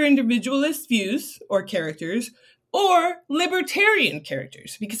hyper-individualist views or characters or libertarian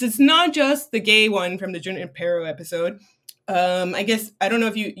characters, because it's not just the gay one from the Junipero episode. I guess, I don't know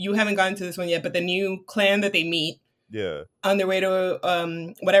if you haven't gotten to this one yet, but the new clan that they meet on their way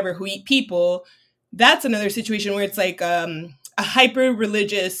to whatever, who eat people, that's another situation where it's like a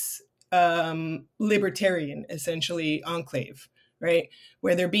hyper-religious libertarian, essentially, enclave, right?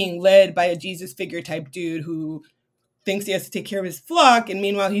 Where they're being led by a Jesus figure type dude who thinks he has to take care of his flock, and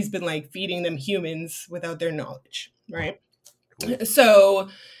meanwhile he's been like feeding them humans without their knowledge, right? So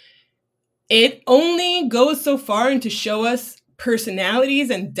it only goes so far into show us personalities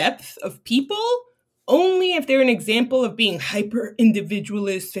and depth of people only if they're an example of being hyper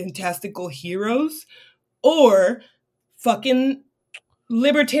individualist fantastical heroes or fucking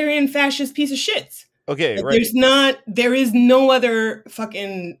libertarian fascist piece of shit. Okay, like, right. There is no other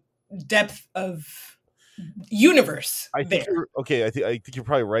fucking depth of universe. I think you're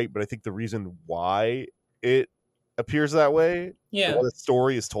probably right, but I think the reason why it appears that way, why the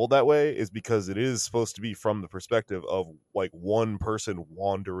story is told that way, is because it is supposed to be from the perspective of like one person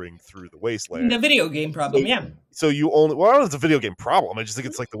wandering through the wasteland. The video game problem, So you only I don't know if it's a video game problem. I just think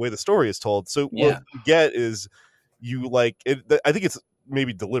it's like the way the story is told. So what you get is you like it. I think it's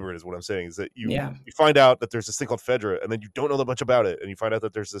maybe deliberate is what I'm saying, is that you find out that there's this thing called Fedra and then you don't know that much about it, and you find out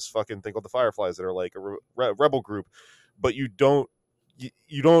that there's this fucking thing called the Fireflies that are like a rebel group, but you don't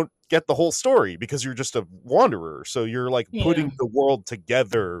get the whole story because you're just a wanderer, so you're like putting the world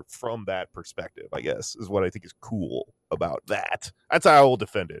together from that perspective, I guess, is what I think is cool about that. That's how I will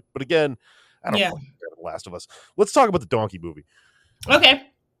defend it, but again, I don't know The Last of Us. Let's talk about the donkey movie. Okay.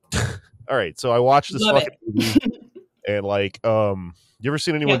 All right, so I watched this movie and like You ever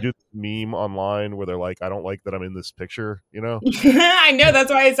seen anyone Yeah. do this meme online where they're like, I don't like that I'm in this picture, you know? I know, that's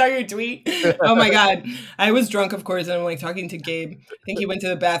why I saw your tweet. Oh my god. I was drunk, of course, and I'm like talking to Gabe. I think he went to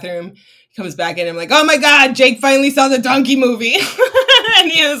the bathroom. He comes back in, I'm like, oh my god, Jake finally saw the donkey movie. And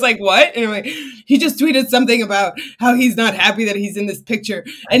he was like, what? And I'm like, he just tweeted something about how he's not happy that he's in this picture.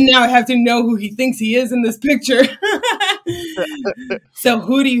 And now I have to know who he thinks he is in this picture. So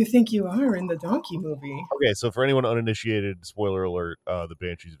who do you think you are in the donkey movie? Okay, so for anyone uninitiated, spoiler alert, the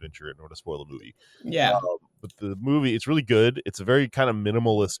Banshees of Inisherin, or to spoil the movie. Yeah. But the movie, it's really good. It's a very kind of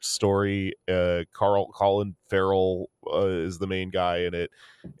minimalist story. Colin Farrell is the main guy in it,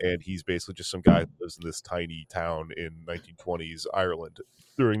 and he's basically just some guy who lives in this tiny town in 1920s Ireland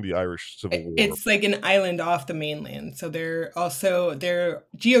during the Irish Civil War. It's like an island off the mainland, so they're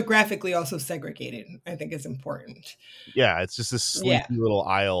geographically also segregated. I think is important. Yeah, it's just this sleepy Yeah. little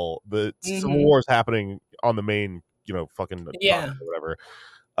isle. The Civil Mhm. War is happening on the main, fucking Yeah. continent or whatever.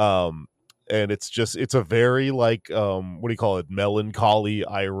 And it's a very like what do you call it, melancholy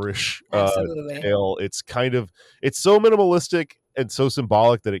Irish Absolutely. tale. It's so minimalistic and so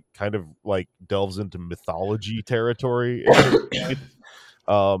symbolic that it kind of like delves into mythology territory.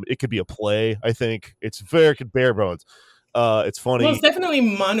 It could be a play. I think it's very bare bones. It's funny. Well, it's definitely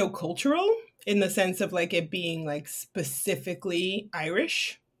monocultural in the sense of like it being like specifically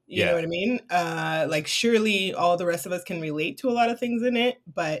Irish. You know what I mean? Like surely all the rest of us can relate to a lot of things in it,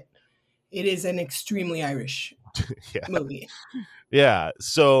 but it is an extremely Irish movie. Yeah.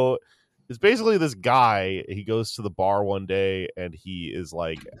 So it's basically this guy. He goes to the bar one day, and he is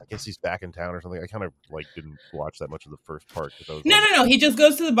like, I guess he's back in town or something. I kind of like didn't watch that much of the first part. No. He just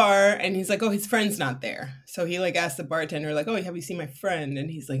goes to the bar, and he's like, oh, his friend's not there. So he like asks the bartender, like, oh, have you seen my friend? And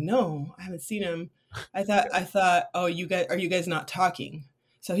he's like, no, I haven't seen him. I thought, oh, are you guys not talking?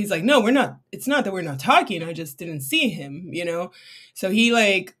 So he's like, no, we're not. It's not that we're not talking. I just didn't see him, So he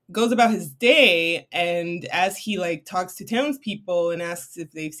like goes about his day, and as he like talks to townspeople and asks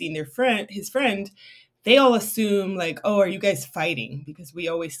if they've seen his friend, they all assume like, oh, are you guys fighting? Because we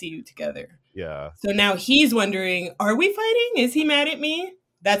always see you together. Yeah. So now he's wondering, are we fighting? Is he mad at me?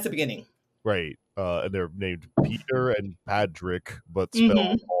 That's the beginning. Right. And they're named Peter and Patrick, but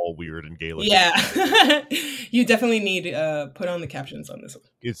spelled all weird and Gaelic. Yeah. You definitely need put on the captions on this one.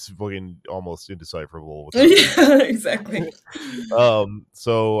 It's fucking almost indecipherable. Yeah, exactly.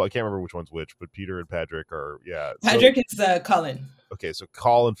 So I can't remember which one's which, but Peter and Patrick are Patrick is Colin. Okay, so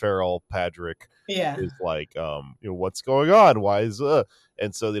Colin Farrell, Patrick is like, what's going on? Why is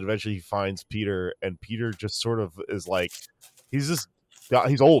and so then eventually he finds Peter, and Peter just sort of is like, he's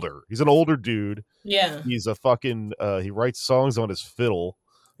older. He's an older dude. Yeah. He's a fucking he writes songs on his fiddle.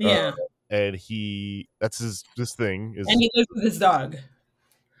 Yeah. And that's his thing. And he lives with his dog.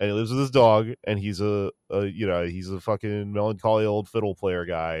 And he's a fucking melancholy old fiddle player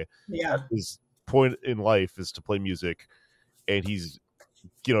guy. Yeah. His point in life is to play music, and he's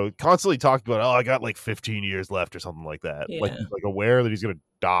constantly talking about, oh, I got like 15 years left or something like that. Yeah. Like he's like aware that he's gonna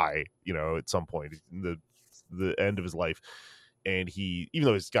die, at some point in the end of his life. And he, even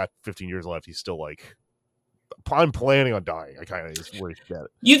though he's got 15 years left, he's still like, I'm planning on dying. I kind of is where he's at.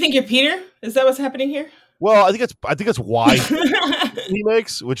 You think you're Peter? Is that what's happening here? Well, I think that's why he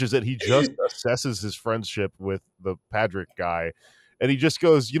makes, which is that he just assesses his friendship with the Patrick guy, and he just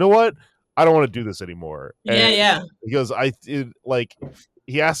goes, you know what? I don't want to do this anymore. And yeah. He goes,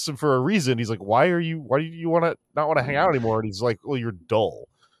 he asks him for a reason. He's like, why do you not want to hang out anymore? And he's like, well, you're dull.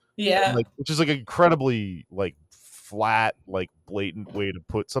 Yeah. Like, which is like incredibly like flat, like blatant way to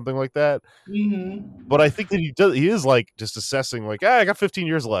put something like that. Mm-hmm. But I think that he is like just assessing like, I got 15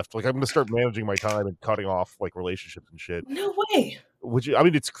 years left. Like I'm going to start managing my time and cutting off like relationships and shit. No way. Which, I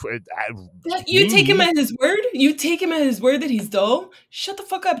mean, it's you take him at his word? You take him at his word that he's dull? Shut the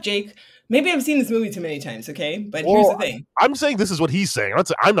fuck up, Jake. Maybe I've seen this movie too many times, okay? But here's the thing. I'm saying this is what he's saying.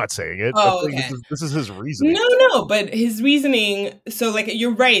 I'm not saying it. Oh, okay. This is his reasoning. No, but his reasoning, so like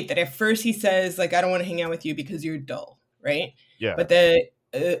you're right that at first he says like, I don't want to hang out with you because you're dull, right? Yeah. But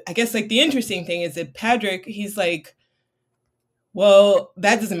I guess like the interesting thing is that Patrick, he's like, well,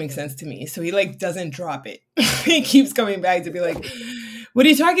 that doesn't make sense to me. So he like doesn't drop it. He keeps coming back to be like, what are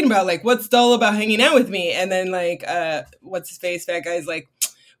you talking about? Like, what's dull about hanging out with me? And then like, what's his face? Fat guy's like,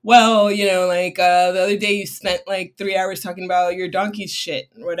 well, like the other day you spent like 3 hours talking about your donkey's shit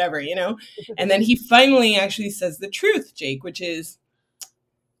or whatever, And then he finally actually says the truth, Jake, which is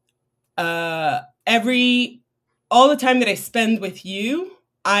all the time that I spend with you,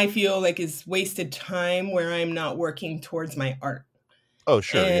 I feel like is wasted time where I'm not working towards my art. Oh,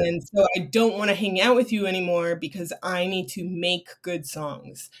 sure. And so I don't want to hang out with you anymore because I need to make good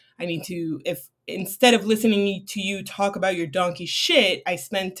songs. I need to, instead of listening to you talk about your donkey shit, I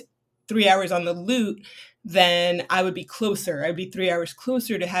spent 3 hours on the lute, then I would be closer. I'd be 3 hours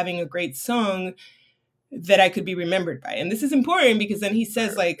closer to having a great song that I could be remembered by. And this is important because then he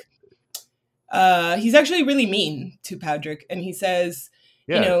says, like, he's actually really mean to Patrick. And he says,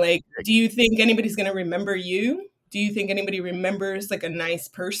 you know, like, do you think anybody's going to remember you? Do you think anybody remembers like a nice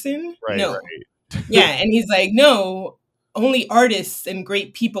person? Right, no. Right. Yeah. And he's like, no, only artists and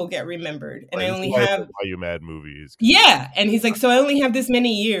great people get remembered. And right. I only have Why You Mad movies. Yeah. And he's like, so I only have this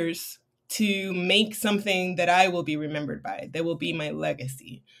many years to make something that I will be remembered by. That will be my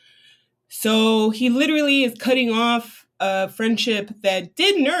legacy. So he literally is cutting off a friendship that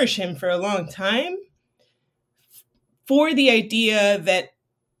did nourish him for a long time for the idea that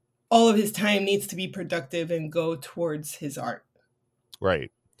all of his time needs to be productive and go towards his art.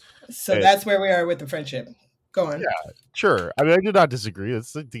 Right. So that's where we are with the friendship. Go on. Yeah, sure. I mean, I did not disagree.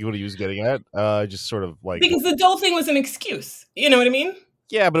 That's what he was getting at. Just sort of like... Because the doll thing was an excuse. You know what I mean?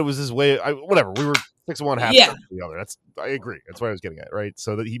 Yeah, but it was his way... whatever. We were 6-1, half the other. I agree. That's what I was getting at, right?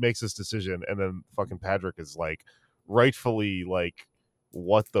 So that he makes this decision, and then fucking Patrick is like, rightfully like,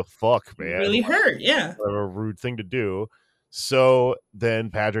 what the fuck, man? Really hurt, yeah. A rude thing to do. So then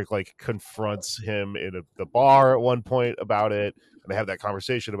Patrick like confronts him in the bar at one point about it, and they have that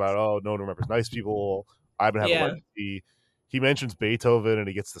conversation about, oh, no one remembers nice people. I've been having a legacy. He mentions Beethoven and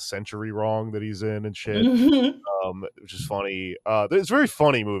he gets the century wrong that he's in and shit, which is funny. It's a very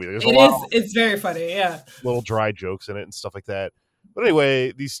funny movie. There's it's very funny, yeah. Little dry jokes in it and stuff like that. But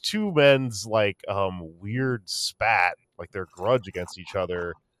anyway, these two men's like weird spat, like their grudge against each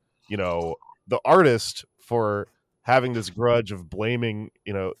other. You know, the artist for having this grudge of blaming,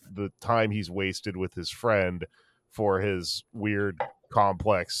 you know, the time he's wasted with his friend for his weird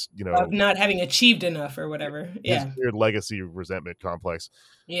complex, you know, of not having achieved enough or whatever. Yeah. His weird legacy resentment complex.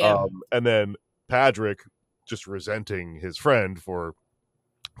 Yeah. And then Patrick just resenting his friend for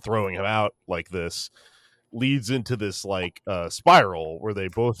throwing him out like this leads into this like spiral where they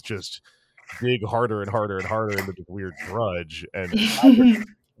both just dig harder and harder and harder into this weird grudge, and Patrick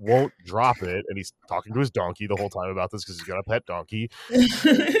won't drop it, and he's talking to his donkey the whole time about this because he's got a pet donkey.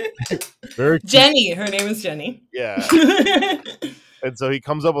 Very Jenny, her name is Jenny. Yeah. And so he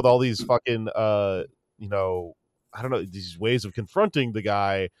comes up with all these fucking you know, I don't know, these ways of confronting the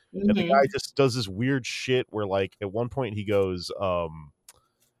guy, and the guy just does this weird shit where like at one point he goes,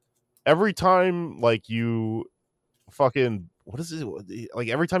 every time like you fucking, what is it, like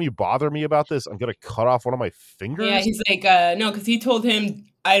every time you bother me about this, I'm gonna cut off one of my fingers. Yeah, he's like, no, because he told him,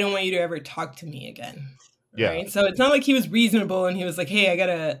 I don't want you to ever talk to me again. Yeah. Right? So it's not like he was reasonable and he was like, hey, I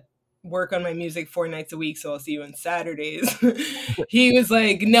gotta work on my music 4 nights a week, so I'll see you on Saturdays. He was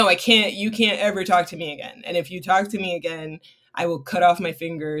like, no, you can't ever talk to me again. And if you talk to me again, I will cut off my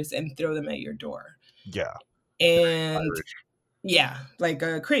fingers and throw them at your door. Yeah. And yeah, like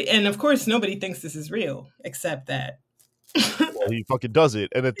and of course nobody thinks this is real except that well, he fucking does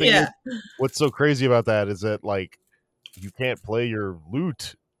it. And the thing is, what's so crazy about that is that like you can't play your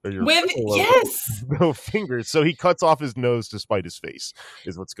lute or your no fingers, so he cuts off his nose to spite his face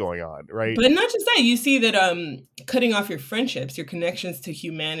is what's going on, right? But not just that, you see that cutting off your friendships, your connections to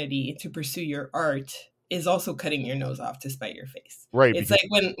humanity to pursue your art is also cutting your nose off to spite your face, right? It's like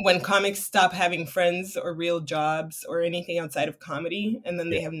when comics stop having friends or real jobs or anything outside of comedy, and then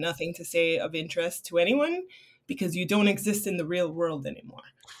they have nothing to say of interest to anyone because you don't exist in the real world anymore.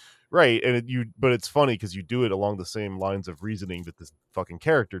 Right, and but it's funny because you do it along the same lines of reasoning that this fucking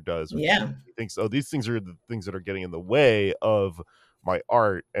character does. He thinks, oh, these things are the things that are getting in the way of my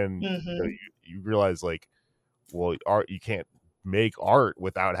art, and you realize, like, well, art, you can't make art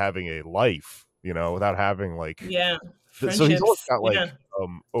without having a life, you know, without having like so he's always got like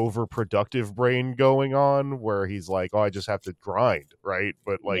overproductive brain going on where he's like, oh, I just have to grind, right?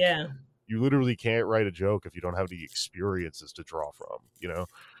 But like you literally can't write a joke if you don't have the experiences to draw from, you know?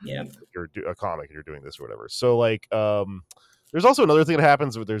 Yeah. If you're a comic and you're doing this or whatever. So like, there's also another thing that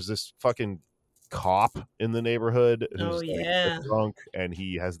happens where there's this fucking cop in the neighborhood who's like, drunk, and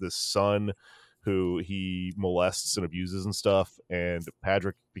he has this son who he molests and abuses and stuff. And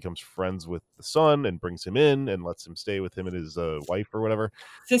Patrick becomes friends with the son and brings him in and lets him stay with him and his wife or whatever.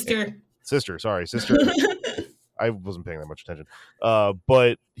 Sister. I wasn't paying that much attention.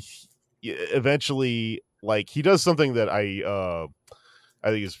 But eventually, like, he does something that I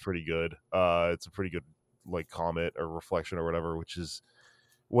think is pretty good. It's a pretty good like comment or reflection or whatever, which is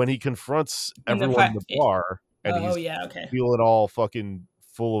when he confronts everyone in the bar and he's feeling all fucking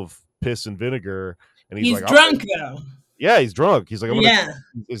full of piss and vinegar, and he's like drunk though. Yeah, he's drunk. He's like, I'm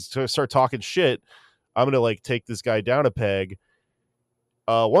gonna start talking shit. I'm gonna like take this guy down a peg.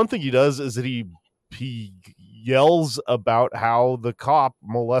 One thing he does is that he yells about how the cop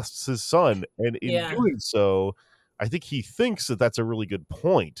molests his son, and in doing so, I think he thinks that that's a really good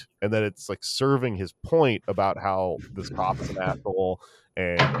point, and that it's like serving his point about how this cop is an asshole,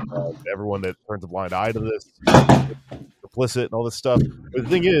 and everyone that turns a blind eye to this is complicit and all this stuff. But the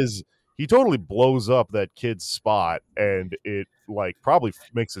thing is, he totally blows up that kid's spot, and it like probably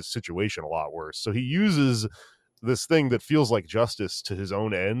makes his situation a lot worse. So he uses this thing that feels like justice to his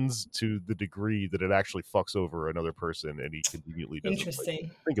own ends to the degree that it actually fucks over another person, and he conveniently doesn't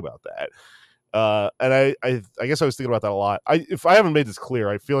think about that. And I guess I was thinking about that a lot. If I haven't made this clear,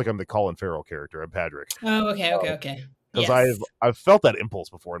 I feel like I'm the Colin Farrell character. I'm Patrick. Oh, okay. Because I've felt that impulse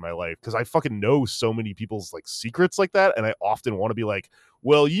before in my life, because I fucking know so many people's like secrets like that, and I often want to be like,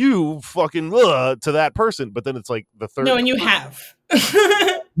 well, you fucking to that person, but then it's like the third. No, and you have.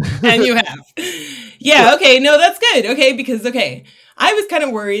 And you have. Yeah, okay, no, that's good. Okay, because I was kind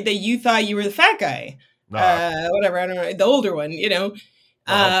of worried that you thought you were the fat guy. Whatever, I don't know, the older one, you know.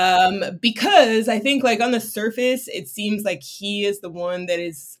 Because I think like on the surface, it seems like he is the one that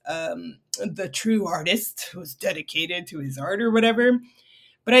is the true artist who's dedicated to his art or whatever.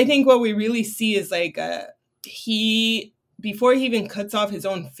 But I think what we really see is like before he even cuts off his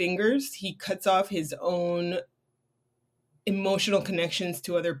own fingers, he cuts off his own emotional connections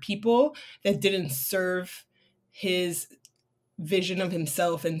to other people that didn't serve his vision of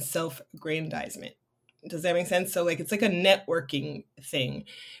himself and self-aggrandizement. Does that make sense? So like it's like a networking thing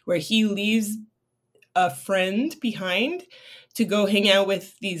where he leaves a friend behind to go hang out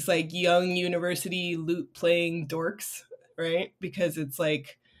with these like young university lute playing dorks, right? Because it's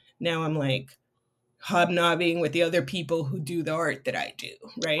like now I'm like hobnobbing with the other people who do the art that I do,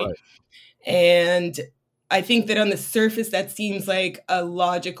 right? And I think that on the surface, that seems like a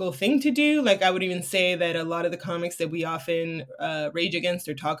logical thing to do. Like I would even say that a lot of the comics that we often rage against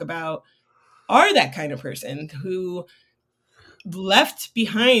or talk about are that kind of person who left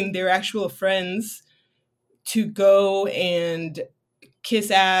behind their actual friends to go and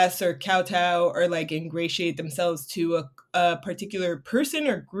kiss ass or kowtow or like ingratiate themselves to a particular person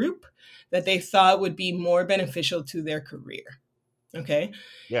or group that they thought would be more beneficial to their career. Okay?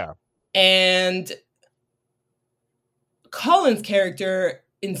 Yeah. And Colin's character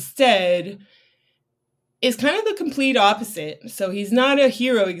instead is kind of the complete opposite. So he's not a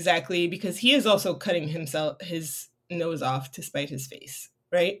hero exactly, because he is also cutting his nose off to spite his face,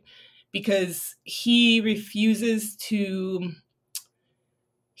 right? Because he refuses to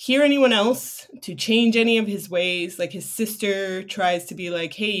hear anyone else, to change any of his ways. Like his sister tries to be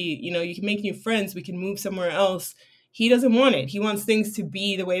like, hey, you know, you can make new friends, we can move somewhere else. He doesn't want it. He wants things to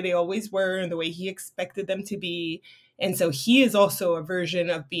be the way they always were and the way he expected them to be. And so he is also a version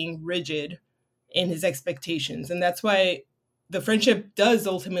of being rigid in his expectations. And that's why the friendship does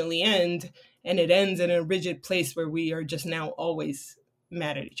ultimately end, and it ends in a rigid place where we are just now always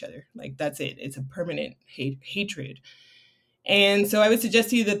mad at each other. Like that's it. It's a permanent hatred. And so I would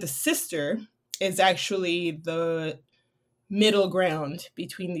suggest to you that the sister is actually the middle ground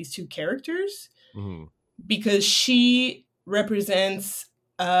between these two characters, because she represents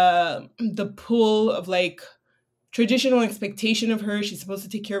the pull of like traditional expectation of her. She's supposed to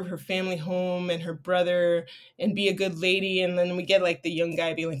take care of her family home and her brother and be a good lady. And then we get like the young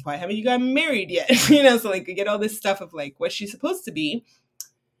guy being like, why haven't you gotten married yet? You know, so like we get all this stuff of like what she's supposed to be.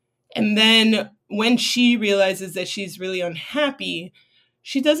 And then when she realizes that she's really unhappy,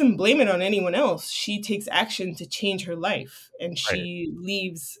 she doesn't blame it on anyone else. She takes action to change her life. And she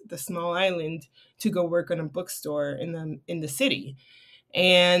leaves the small island to go work on a bookstore in the city.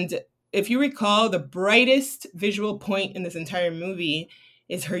 And if you recall, the brightest visual point in this entire movie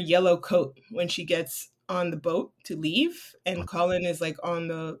is her yellow coat when she gets on the boat to leave, and Colin is like on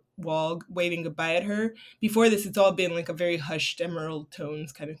the wall waving goodbye at her. Before this, it's all been like a very hushed emerald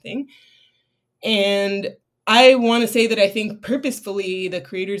tones kind of thing. And I want to say that I think purposefully the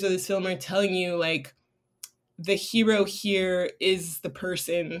creators of this film are telling you like the hero here is the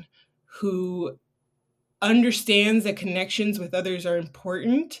person who understands that connections with others are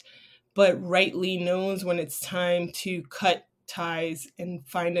important, but rightly knows when it's time to cut ties and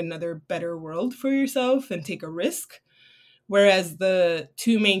find another better world for yourself and take a risk. Whereas the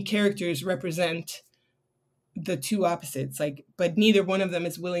two main characters represent the two opposites, like, but neither one of them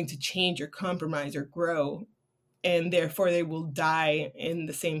is willing to change or compromise or grow. And therefore they will die in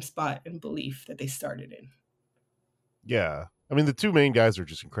the same spot and belief that they started in. Yeah. I mean, the two main guys are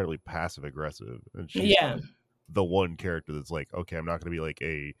just incredibly passive aggressive. And she's the one character that's like, okay, I'm not going to be like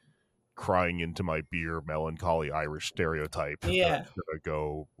a crying into my beer, melancholy Irish stereotype. Yeah. That's gonna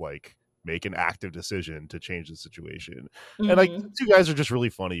go like make an active decision to change the situation. And like Mm-hmm. the two guys are just really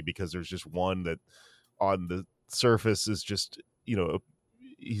funny because there's just one that on the surface is just,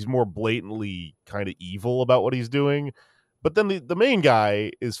 he's more blatantly kind of evil about what he's doing. But then the main guy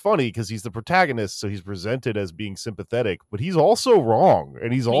is funny because he's the protagonist, so he's presented as being sympathetic, but he's also wrong,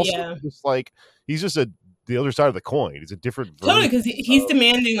 and he's also Yeah. just like he's just the other side of the coin. He's a different Totally, version. because he's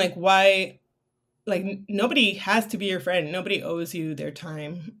demanding like why, like nobody has to be your friend. Nobody owes you their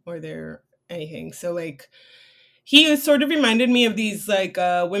time or their anything. So like he sort of reminded me of these like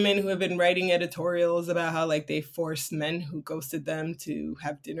women who have been writing editorials about how like they forced men who ghosted them to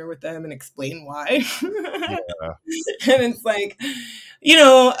have dinner with them and explain why. Yeah. And it's like,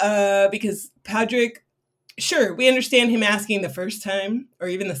 because Patrick, sure, we understand him asking the first time or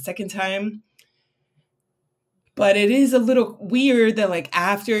even the second time. But it is a little weird that like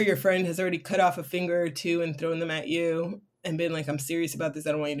after your friend has already cut off a finger or two and thrown them at you and been like, I'm serious about this,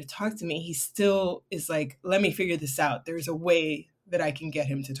 I don't want you to talk to me, he still is like, let me figure this out. There's a way that I can get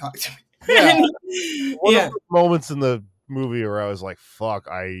him to talk to me. Yeah. One Yeah. of the moments in the movie where I was like, fuck,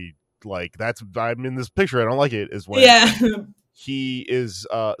 I'm in this picture, I don't like it, is when he is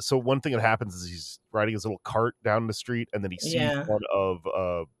so one thing that happens is he's riding his little cart down the street, and then he sees one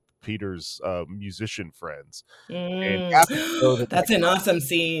of Peter's musician friends. And that's an awesome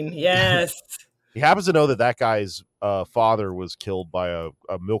scene. Yes. He happens to know that guy's father was killed by a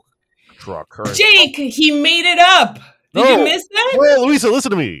milk truck. Jake, he made it up. Did you miss that? Well, Louisa,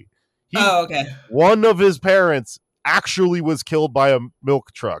 listen to me. Okay. One of his parents actually was killed by a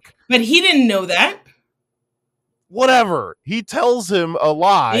milk truck. But he didn't know that. Whatever. He tells him a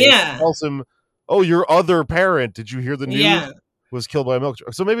lie. Yeah. He tells him, oh, your other parent, did you hear the news? Yeah. Was killed by a milk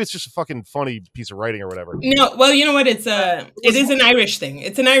truck. So maybe it's just a fucking funny piece of writing or whatever. No, well, you know what? It is an Irish thing.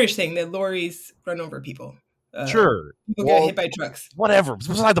 It's an Irish thing that lorries run over people. Sure. People get hit by trucks. Whatever. It's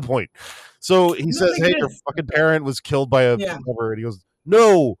beside the point. So he says, hey, your fucking parent was killed by a whatever. And he goes,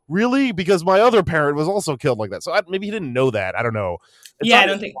 no, really? Because my other parent was also killed like that. So maybe he didn't know that. I don't know. I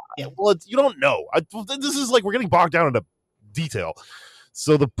don't think. Yeah. Well, you don't know. This is like we're getting bogged down into detail.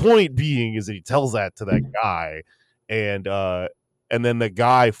 So the point being is that he tells that to that guy, and then the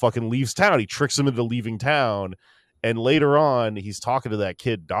guy fucking leaves town. He tricks him into leaving town. And later on, he's talking to that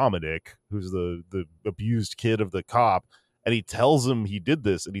kid, Dominic, who's the abused kid of the cop. And he tells him he did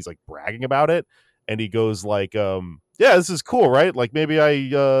this, and he's like bragging about it. And he goes like, yeah, this is cool, right? Like maybe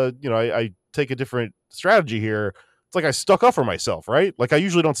I take a different strategy here. It's like I stuck up for myself, right? Like I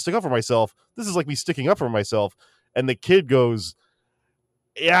usually don't stick up for myself. This is like me sticking up for myself. And the kid goes,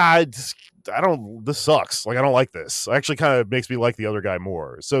 yeah, this sucks. Like, I don't like this. It actually kind of makes me like the other guy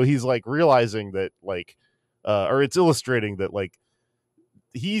more. So he's like realizing that like, or it's illustrating that like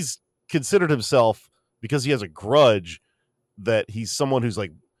he's considered himself, because he has a grudge, that he's someone who's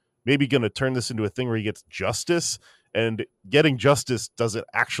like maybe going to turn this into a thing where he gets justice, and getting justice doesn't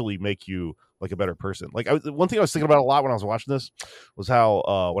actually make you like a better person. Like one thing I was thinking about a lot when I was watching this was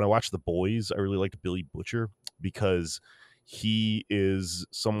how when I watched The Boys, I really liked Billy Butcher because he is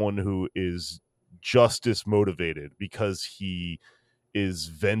someone who is justice motivated, because he is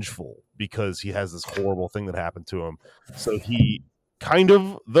vengeful, because he has this horrible thing that happened to him. So he kind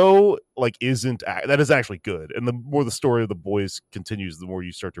of, though, like that is actually good. And the more the story of The Boys continues, the more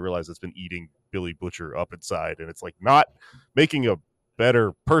you start to realize it's been eating Billy Butcher up inside, and it's like not making a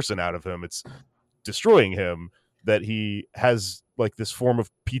better person out of him, it's destroying him, that he has like this form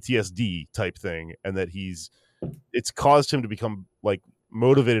of PTSD type thing, and that it's caused him to become like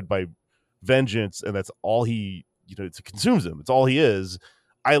motivated by vengeance, and that's all he, it consumes him. It's all he is.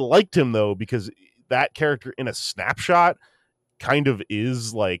 I liked him though, because that character in a snapshot kind of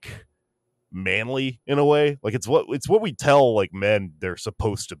is like manly in a way. Like it's what we tell like men they're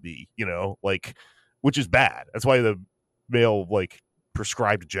supposed to be, like, which is bad. That's why the male like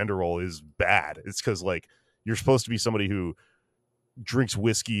prescribed gender role is bad. It's because like you're supposed to be somebody who drinks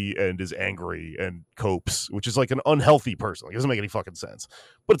whiskey and is angry and copes, which is like an unhealthy person. Like, it doesn't make any fucking sense,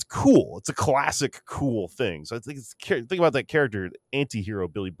 but it's cool. It's a classic cool thing. So I think think about that character, anti-hero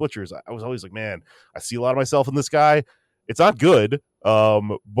Billy Butchers. I was always like, man, I see a lot of myself in this guy. It's not good,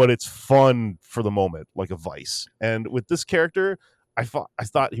 but it's fun for the moment, like a vice. And with this character, I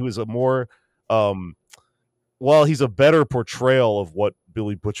thought he was a more he's a better portrayal of what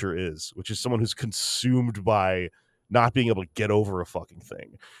Billy Butcher is, which is someone who's consumed by not being able to get over a fucking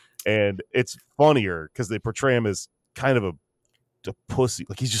thing. And it's funnier because they portray him as kind of a pussy.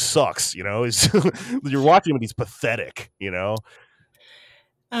 Like, he just sucks, you're watching him and he's pathetic,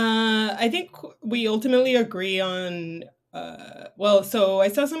 I think we ultimately agree on well, so I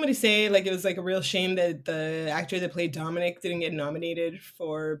saw somebody say like it was like a real shame that the actor that played Dominic didn't get nominated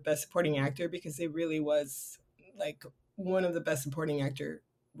for Best Supporting Actor because it really was like one of the best supporting actor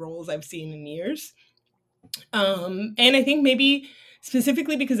roles I've seen in years. And I think maybe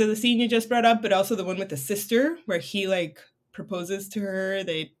specifically because of the scene you just brought up, but also the one with the sister where he like proposes to her,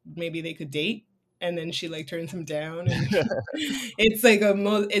 maybe they could date, and then she like turns him down, and it's like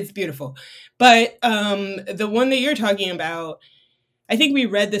it's beautiful. But the one that you're talking about, I think we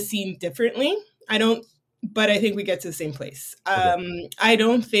read the scene differently. But I think we get to the same place. I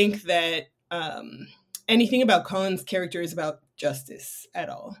don't think that anything about Colin's character is about justice at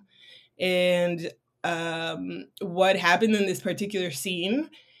all. And what happened in this particular scene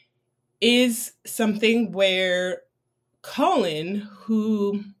is something where Colin,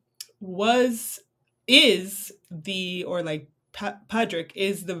 who is the, or like Podrick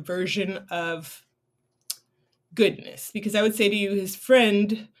is the version of goodness, because I would say to you, his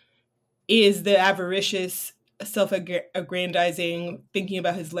friend is the avaricious, self-aggrandizing, thinking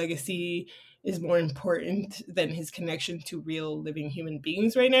about his legacy is more important than his connection to real living human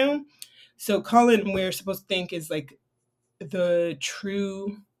beings right now. So Colin, we're supposed to think is like the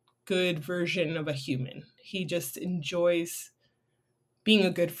true good version of a human. He just enjoys being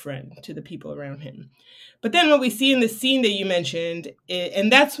a good friend to the people around him. But then what we see in the scene that you mentioned,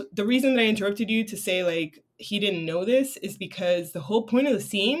 and that's the reason that I interrupted you to say like he didn't know this, is because the whole point of the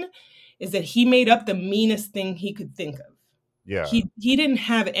scene is that he made up the meanest thing he could think of. Yeah. He didn't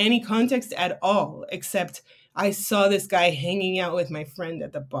have any context at all, except I saw this guy hanging out with my friend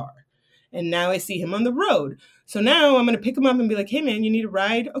at the bar. And now I see him on the road. So now I'm going to pick him up and be like, hey, man, you need a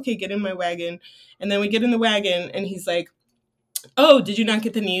ride? Okay, get in my wagon. And then we get in the wagon and he's like, oh, did you not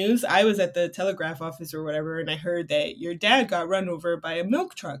get the news? I was at the telegraph office or whatever, and I heard that your dad got run over by a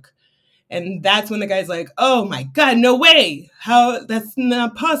milk truck. And that's when the guy's like, oh my God, no way. How? That's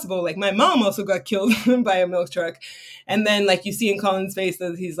not possible. Like my mom also got killed by a milk truck. And then like you see in Colin's face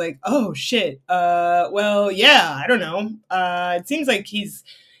that he's like, oh shit. Well, yeah, I don't know. It seems like he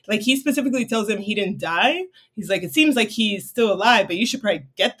specifically tells him he didn't die. He's like, it seems like he's still alive, but you should probably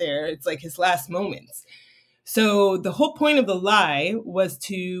get there. It's like his last moments. So the whole point of the lie was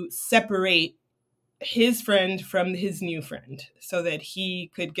to separate his friend from his new friend so that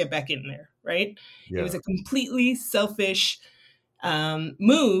he could get back in there, right? Yeah. It was a completely selfish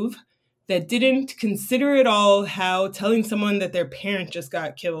move that didn't consider at all how telling someone that their parent just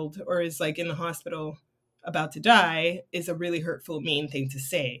got killed or is like in the hospital about to die is a really hurtful, mean thing to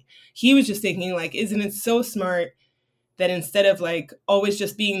say. He was just thinking like, isn't it so smart that instead of like always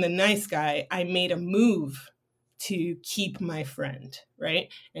just being the nice guy, I made a move to keep my friend,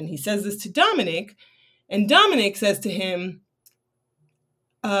 right? And he says this to Dominic, and Dominic says to him,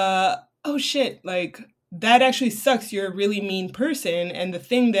 oh shit, like that actually sucks. You're a really mean person. And the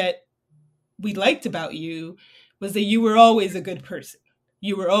thing that we liked about you was that you were always a good person.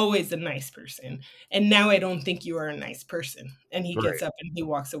 You were always a nice person. And now I don't think you are a nice person. And he gets up and he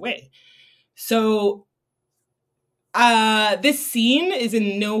walks away. So this scene is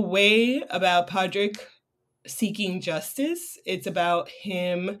in no way about Podrick seeking justice. It's about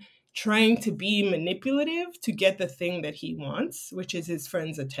him trying to be manipulative to get the thing that he wants, which is his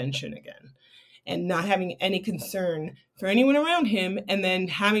friend's attention again, and not having any concern for anyone around him, and then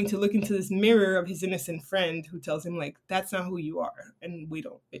having to look into this mirror of his innocent friend who tells him like, that's not who you are, and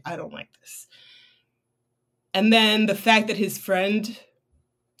I don't like this. And then the fact that his friend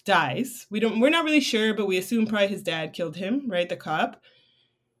dies, we're not really sure, but we assume probably his dad killed him, right? The cop.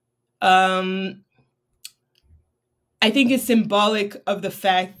 I think it's symbolic of the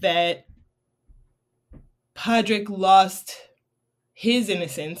fact that Podrick lost his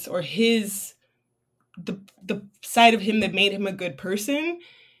innocence, or the side of him that made him a good person,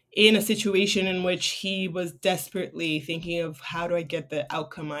 in a situation in which he was desperately thinking of how do I get the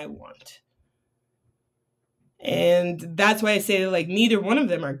outcome I want. And that's why I say like neither one of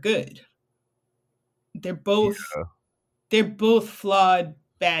them are good. They're both flawed,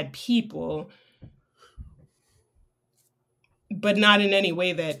 bad people, but not in any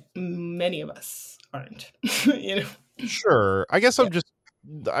way that many of us aren't, you know? Sure. I guess I'm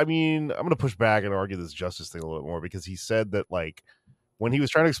going to push back and argue this justice thing a little bit more, because he said that like when he was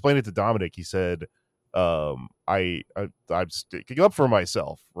trying to explain it to Dominic, he said, I'm sticking up for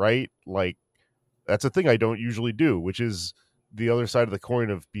myself, right? Like that's a thing I don't usually do, which is the other side of the coin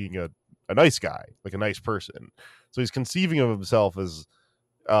of being a nice guy, like a nice person. So he's conceiving of himself as,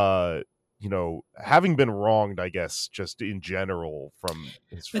 having been wronged, I guess, just in general from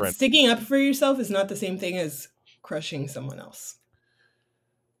his friend. But sticking up for yourself is not the same thing as crushing someone else.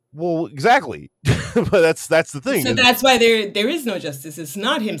 Well, exactly. But that's the thing. So that's why there is no justice. It's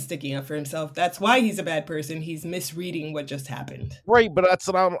not him sticking up for himself. That's why he's a bad person. He's misreading what just happened. Right, but that's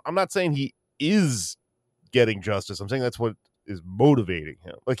what I'm not saying he is getting justice. I'm saying that's what is motivating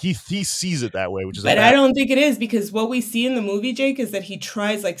him. Like he sees it that way, which is But I don't think it is, because what we see in the movie, Jake, is that he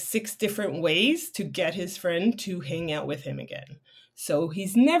tries like 6 different ways to get his friend to hang out with him again. So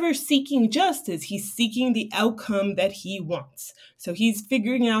he's never seeking justice. He's seeking the outcome that he wants. So he's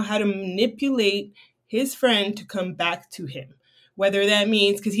figuring out how to manipulate his friend to come back to him. Whether that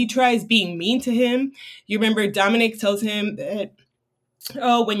means, because he tries being mean to him. You remember Dominic tells him that,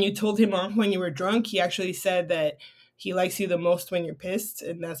 oh, when you told him off when you were drunk, he actually said that he likes you the most when you're pissed,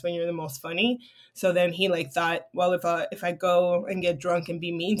 and that's when you're the most funny. So then he like thought, well, if I go and get drunk and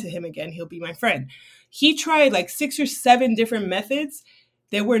be mean to him again, he'll be my friend. He tried like 6 or 7 different methods.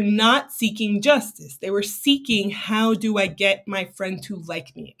 They were not seeking justice. They were seeking, how do I get my friend to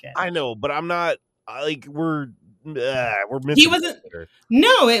like me again? I know, but I'm not like we're missing. He wasn't.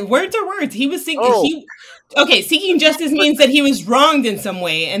 No, words are words. He was seeking. Okay, seeking justice means that he was wronged in some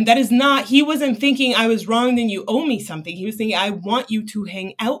way, and that is not. He wasn't thinking I was wronged and you owe me something. He was thinking I want you to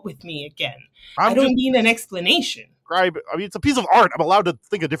hang out with me again. I don't need an explanation. I mean, it's a piece of art. I'm allowed to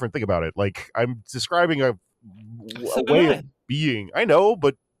think a different thing about it. Like I'm describing a way of being. I know,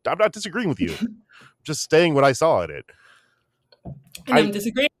 but I'm not disagreeing with you. Just saying what I saw in it. And I'm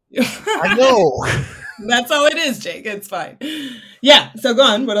disagreeing with you. I know. That's all it is, Jake. It's fine. Yeah. So go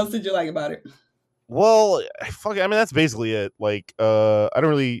on. What else did you like about it? Well, fuck. I mean, that's basically it. Like, I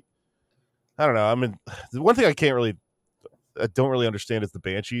don't know. I mean, the one thing I don't really understand is the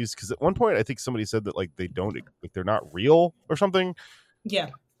Banshees, because at one point I think somebody said that like they're not real or something. Yeah.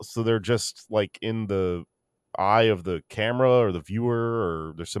 So they're just like in the eye of the camera or the viewer,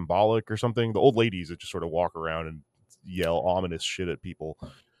 or they're symbolic or something. The old ladies that just sort of walk around and yell ominous shit at people.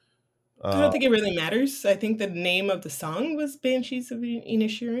 I don't think it really matters. I think the name of the song was Banshees of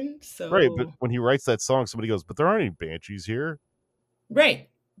Inisherin. So right, but when he writes that song, somebody goes, "But there aren't any banshees here." Right,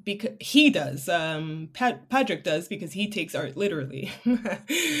 because he does. Patrick does, because he takes art literally.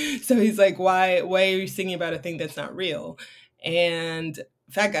 So he's like, "Why are you singing about a thing that's not real?" And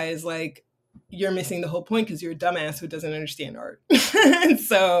Fat Guy is like, you're missing the whole point, because you're a dumbass who doesn't understand art. And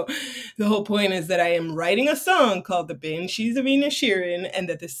so the whole point is that I am writing a song called The Banshees of Inisherin, and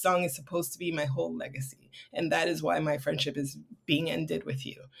that this song is supposed to be my whole legacy. And that is why my friendship is being ended with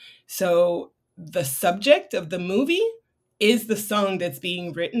you. So the subject of the movie is the song that's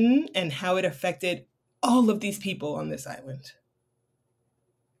being written and how it affected all of these people on this island.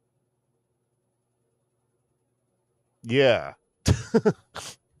 Yeah.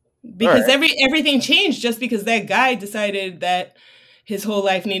 Because everything changed just because that guy decided that his whole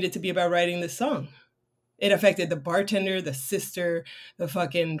life needed to be about writing this song. It affected the bartender, the sister, the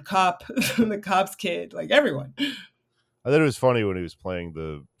fucking cop, the cop's kid, like everyone. I thought it was funny when he was playing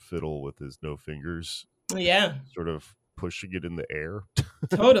the fiddle with his no fingers. Yeah. Sort of pushing it in the air.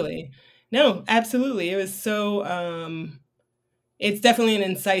 Totally. No, absolutely. It was so... it's definitely an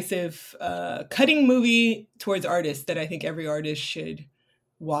incisive, cutting movie towards artists that I think every artist should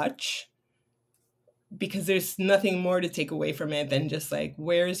watch, because there's nothing more to take away from it than just like,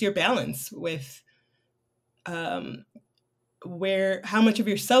 where's your balance with how much of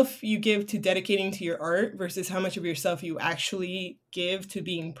yourself you give to dedicating to your art versus how much of yourself you actually give to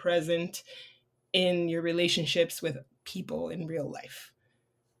being present in your relationships with people in real life,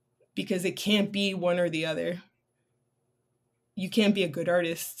 because it can't be one or the other. You can't be a good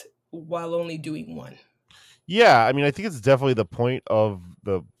artist while only doing one. Yeah, I mean, I think it's definitely the point of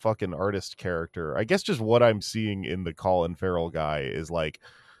the fucking artist character. I guess just what I'm seeing in the Colin Farrell guy is like,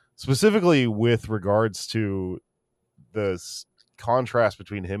 specifically with regards to the contrast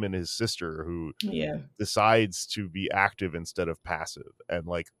between him and his sister, who decides to be active instead of passive, and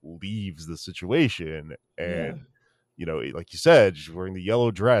like leaves the situation. And, you know, like you said, she's wearing the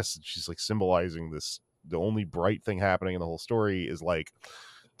yellow dress, and she's like symbolizing this. The only bright thing happening in the whole story is like,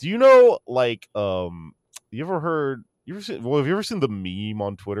 do you know, like, you ever seen the meme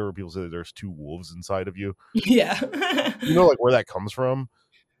on Twitter where people say that there's 2 wolves inside of you? Yeah. You know, like, where that comes from?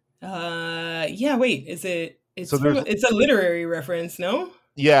 Yeah, wait, it's a literary reference, no?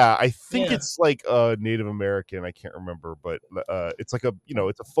 Yeah, I think it's like a Native American, I can't remember, but it's like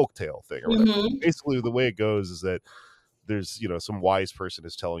it's a folktale thing or whatever. Mm-hmm. Basically, the way it goes is that there's, some wise person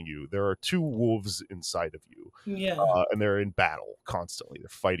is telling you there are 2 wolves inside of you. Yeah. And they're in battle constantly. They're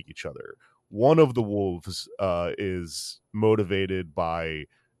fighting each other. One of the wolves is motivated by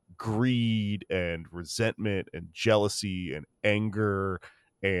greed and resentment and jealousy and anger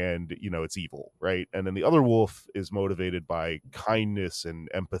and it's evil, right? And then the other wolf is motivated by kindness and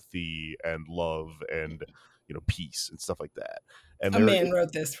empathy and love and peace and stuff like that. And A man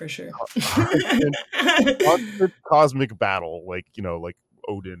wrote this for sure. Cosmic battle, like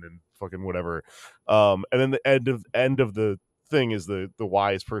Odin and fucking whatever. And then the end of the thing is the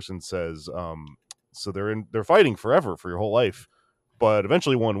wise person says, so they're fighting forever for your whole life, but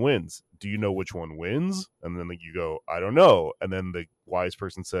eventually one wins. Do you know which one wins? And then you go, I don't know. And then the wise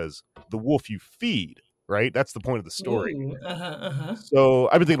person says, the wolf you feed. Right, that's the point of the story. Ooh, So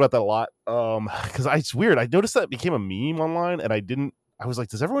I've been thinking about that a lot, because it's weird. I noticed that it became a meme online, and I was like,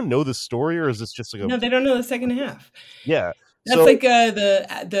 does everyone know this story, or is this just like no? They don't know the second half. Yeah, that's like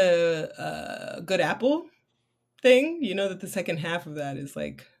the good apple thing. You know that the second half of that is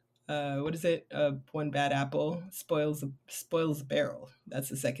like, what is it? One bad apple spoils the barrel. That's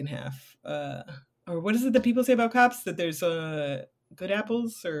the second half. Or what is it that people say about cops? That there's good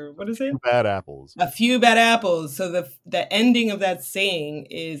apples, or what is it? Bad apples. A few bad apples. So the ending of that saying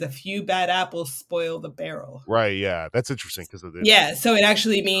is a few bad apples spoil the barrel. Right. Yeah, that's interesting because of this. Yeah. So it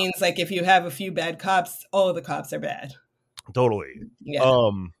actually means like if you have a few bad cops, all of the cops are bad. Totally. Yeah.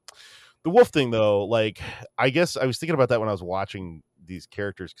 The wolf thing though, like I guess I was thinking about that when I was watching these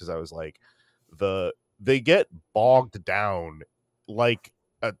characters, because I was like, they get bogged down like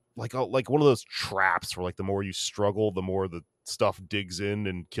one of those traps where like the more you struggle, the more the stuff digs in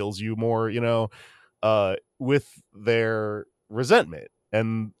and kills you more, with their resentment.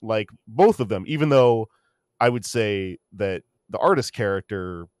 And like both of them, even though I would say that the artist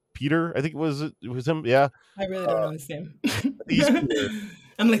character Peter, I think it was him. Yeah, I really don't know his name. Peter.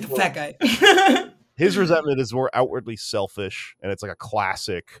 I'm like the fat guy. His resentment is more outwardly selfish, and it's like a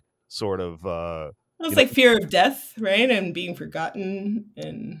classic sort of it's like fear of death, right? And being forgotten.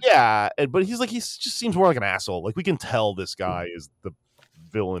 And yeah, but he just seems more like an asshole. Like we can tell this guy is the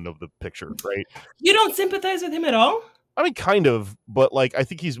villain of the picture, right? You don't sympathize with him at all? I mean, kind of, but like I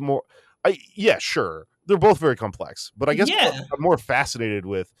think he's more. Yeah, sure. They're both very complex, but I guess what I'm more fascinated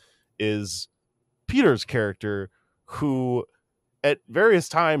with is Peter's character, who at various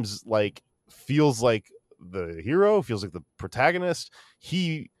times like feels like the hero, feels like the protagonist.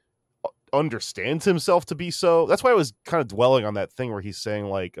 He understands himself to be so. That's why I was kind of dwelling on that thing where he's saying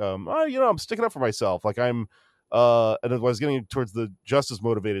like, I'm sticking up for myself, like I'm. And I was getting towards the justice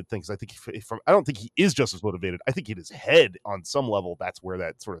motivated thing, because I think I don't think he is justice motivated. I think in his head, on some level, that's where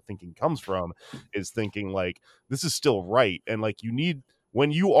that sort of thinking comes from, is thinking like this is still right, and like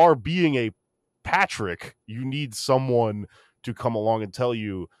when you are being a Patrick, you need someone to come along and tell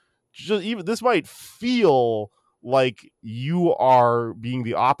you, even this might feel like you are being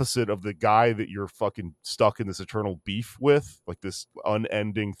the opposite of the guy that you're fucking stuck in this eternal beef with, like this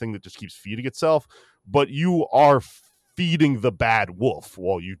unending thing that just keeps feeding itself, but you are feeding the bad wolf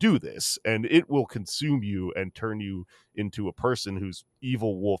while you do this, and it will consume you and turn you into a person whose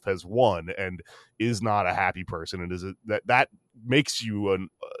evil wolf has won and is not a happy person, and that makes you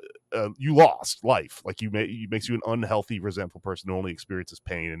you lost life. Like it makes you an unhealthy, resentful person who only experiences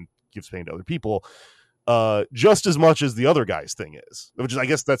pain and gives pain to other people, just as much as the other guy's thing is. Which is, I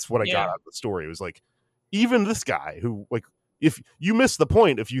guess that's what I got out of the story. It was like, even this guy who, like, if you miss the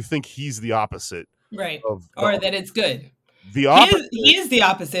point if you think he's the opposite, right, or that it's good. The opposite, he is the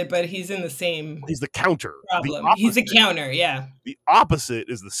opposite, but he's in the same. He's the counter problem. He's a counter. Yeah. The opposite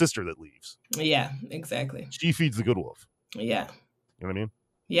is the sister that leaves. Yeah, exactly. She feeds the good wolf. Yeah. You know what I mean?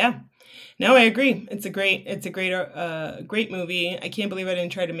 Yeah. No, I agree. It's a great great movie. I can't believe I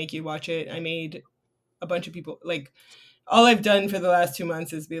didn't try to make you watch it. I made a bunch of people, like, all I've done for the last 2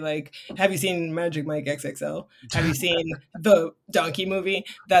 months is be like, have you seen Magic Mike XXL? Have you seen the Donkey movie?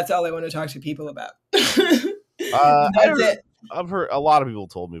 That's all I want to talk to people about. I've heard a lot of people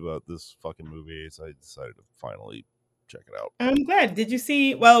told me about this fucking movie, so I decided to finally check it out. I'm glad. Did you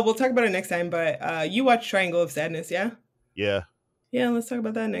see? Well, we'll talk about it next time. But you watched Triangle of Sadness, yeah? Yeah. Yeah, let's talk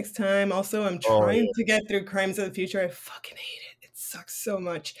about that next time. Also, I'm trying to get through Crimes of the Future. I fucking hate it. It sucks so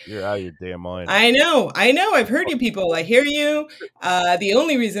much. You're out of your damn mind. I know. I've heard you people. I hear you. The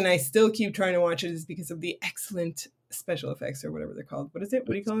only reason I still keep trying to watch it is because of the excellent special effects, or whatever they're called. What is it?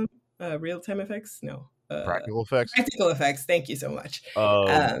 What do you call them? Real-time effects? No. Practical effects. Practical effects. Thank you so much.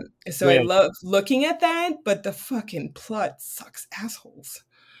 So I love looking at that, but the fucking plot sucks assholes.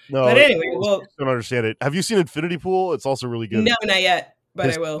 No, but anyway, I don't understand it. Have you seen Infinity Pool? It's also really good. No, not yet, but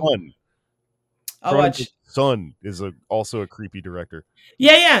His I will. Son. I'll watch. Son is also a creepy director.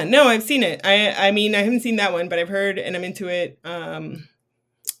 Yeah. No, I've seen it. I mean, I haven't seen that one, but I've heard and I'm into it. I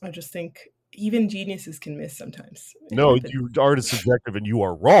just think even geniuses can miss sometimes. No, you are subjective and you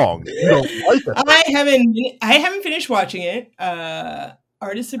are wrong. You don't like it. I haven't finished watching it.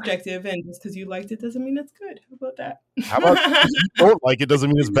 art is subjective, and just because you liked it doesn't mean it's good. How about that? How about if you don't like it doesn't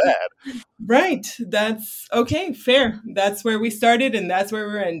mean it's bad? Right. That's okay. Fair. That's where we started, and that's where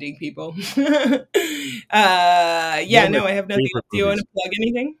we're ending, people. Yeah. No, I have nothing else. Do you want to plug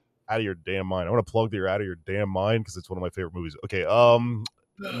anything? Out of your damn mind. I want to plug that you're out of your damn mind because it's one of my favorite movies. Okay.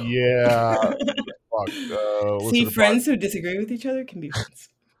 Yeah. Fuck. See, friends who disagree with each other can be friends.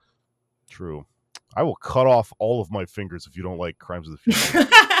 True. I will cut off all of my fingers if you don't like Crimes of the Future.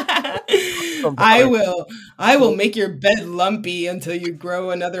 I will make your bed lumpy until you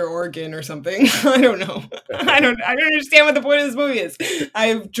grow another organ or something. I don't know. I don't understand what the point of this movie is.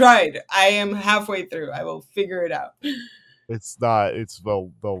 I've tried. I am halfway through. I will figure it out. It's not. There's a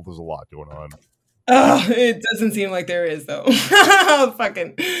lot going on. It doesn't seem like there is, though.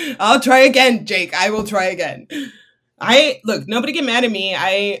 I'll try again, Jake. I will try again. Look, nobody get mad at me.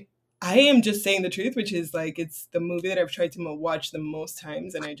 I am just saying the truth, which is like it's the movie that I've tried to watch the most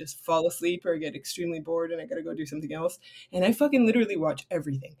times, and I just fall asleep or get extremely bored, and I gotta go do something else. And I fucking literally watch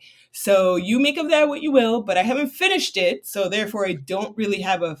everything. So you make of that what you will, but I haven't finished it, so therefore I don't really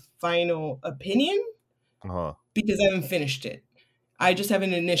have a final opinion because I haven't finished it. I just have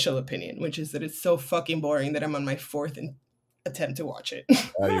an initial opinion, which is that it's so fucking boring that I'm on my fourth attempt to watch it.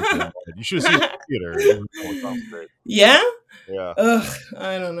 You should have seen it in the theater. Yeah? Yeah. Ugh,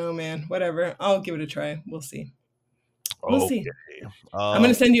 I don't know, man. Whatever. I'll give it a try. We'll see. We'll see. I'm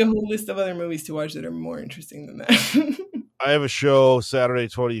going to send you a whole list of other movies to watch that are more interesting than that. I have a show Saturday,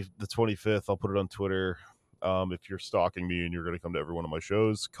 the 25th. I'll put it on Twitter. If you're stalking me and you're going to come to every one of my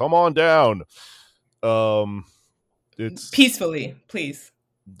shows, come on down. It's peacefully, please.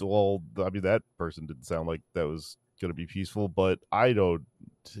 Well, I mean, that person didn't sound like that was going to be peaceful, but I don't.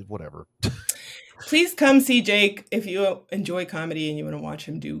 Whatever. Please come see Jake if you enjoy comedy and you want to watch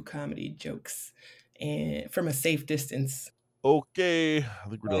him do comedy jokes and from a safe distance. Okay, I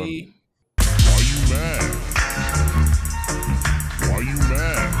think we're done. Are you mad?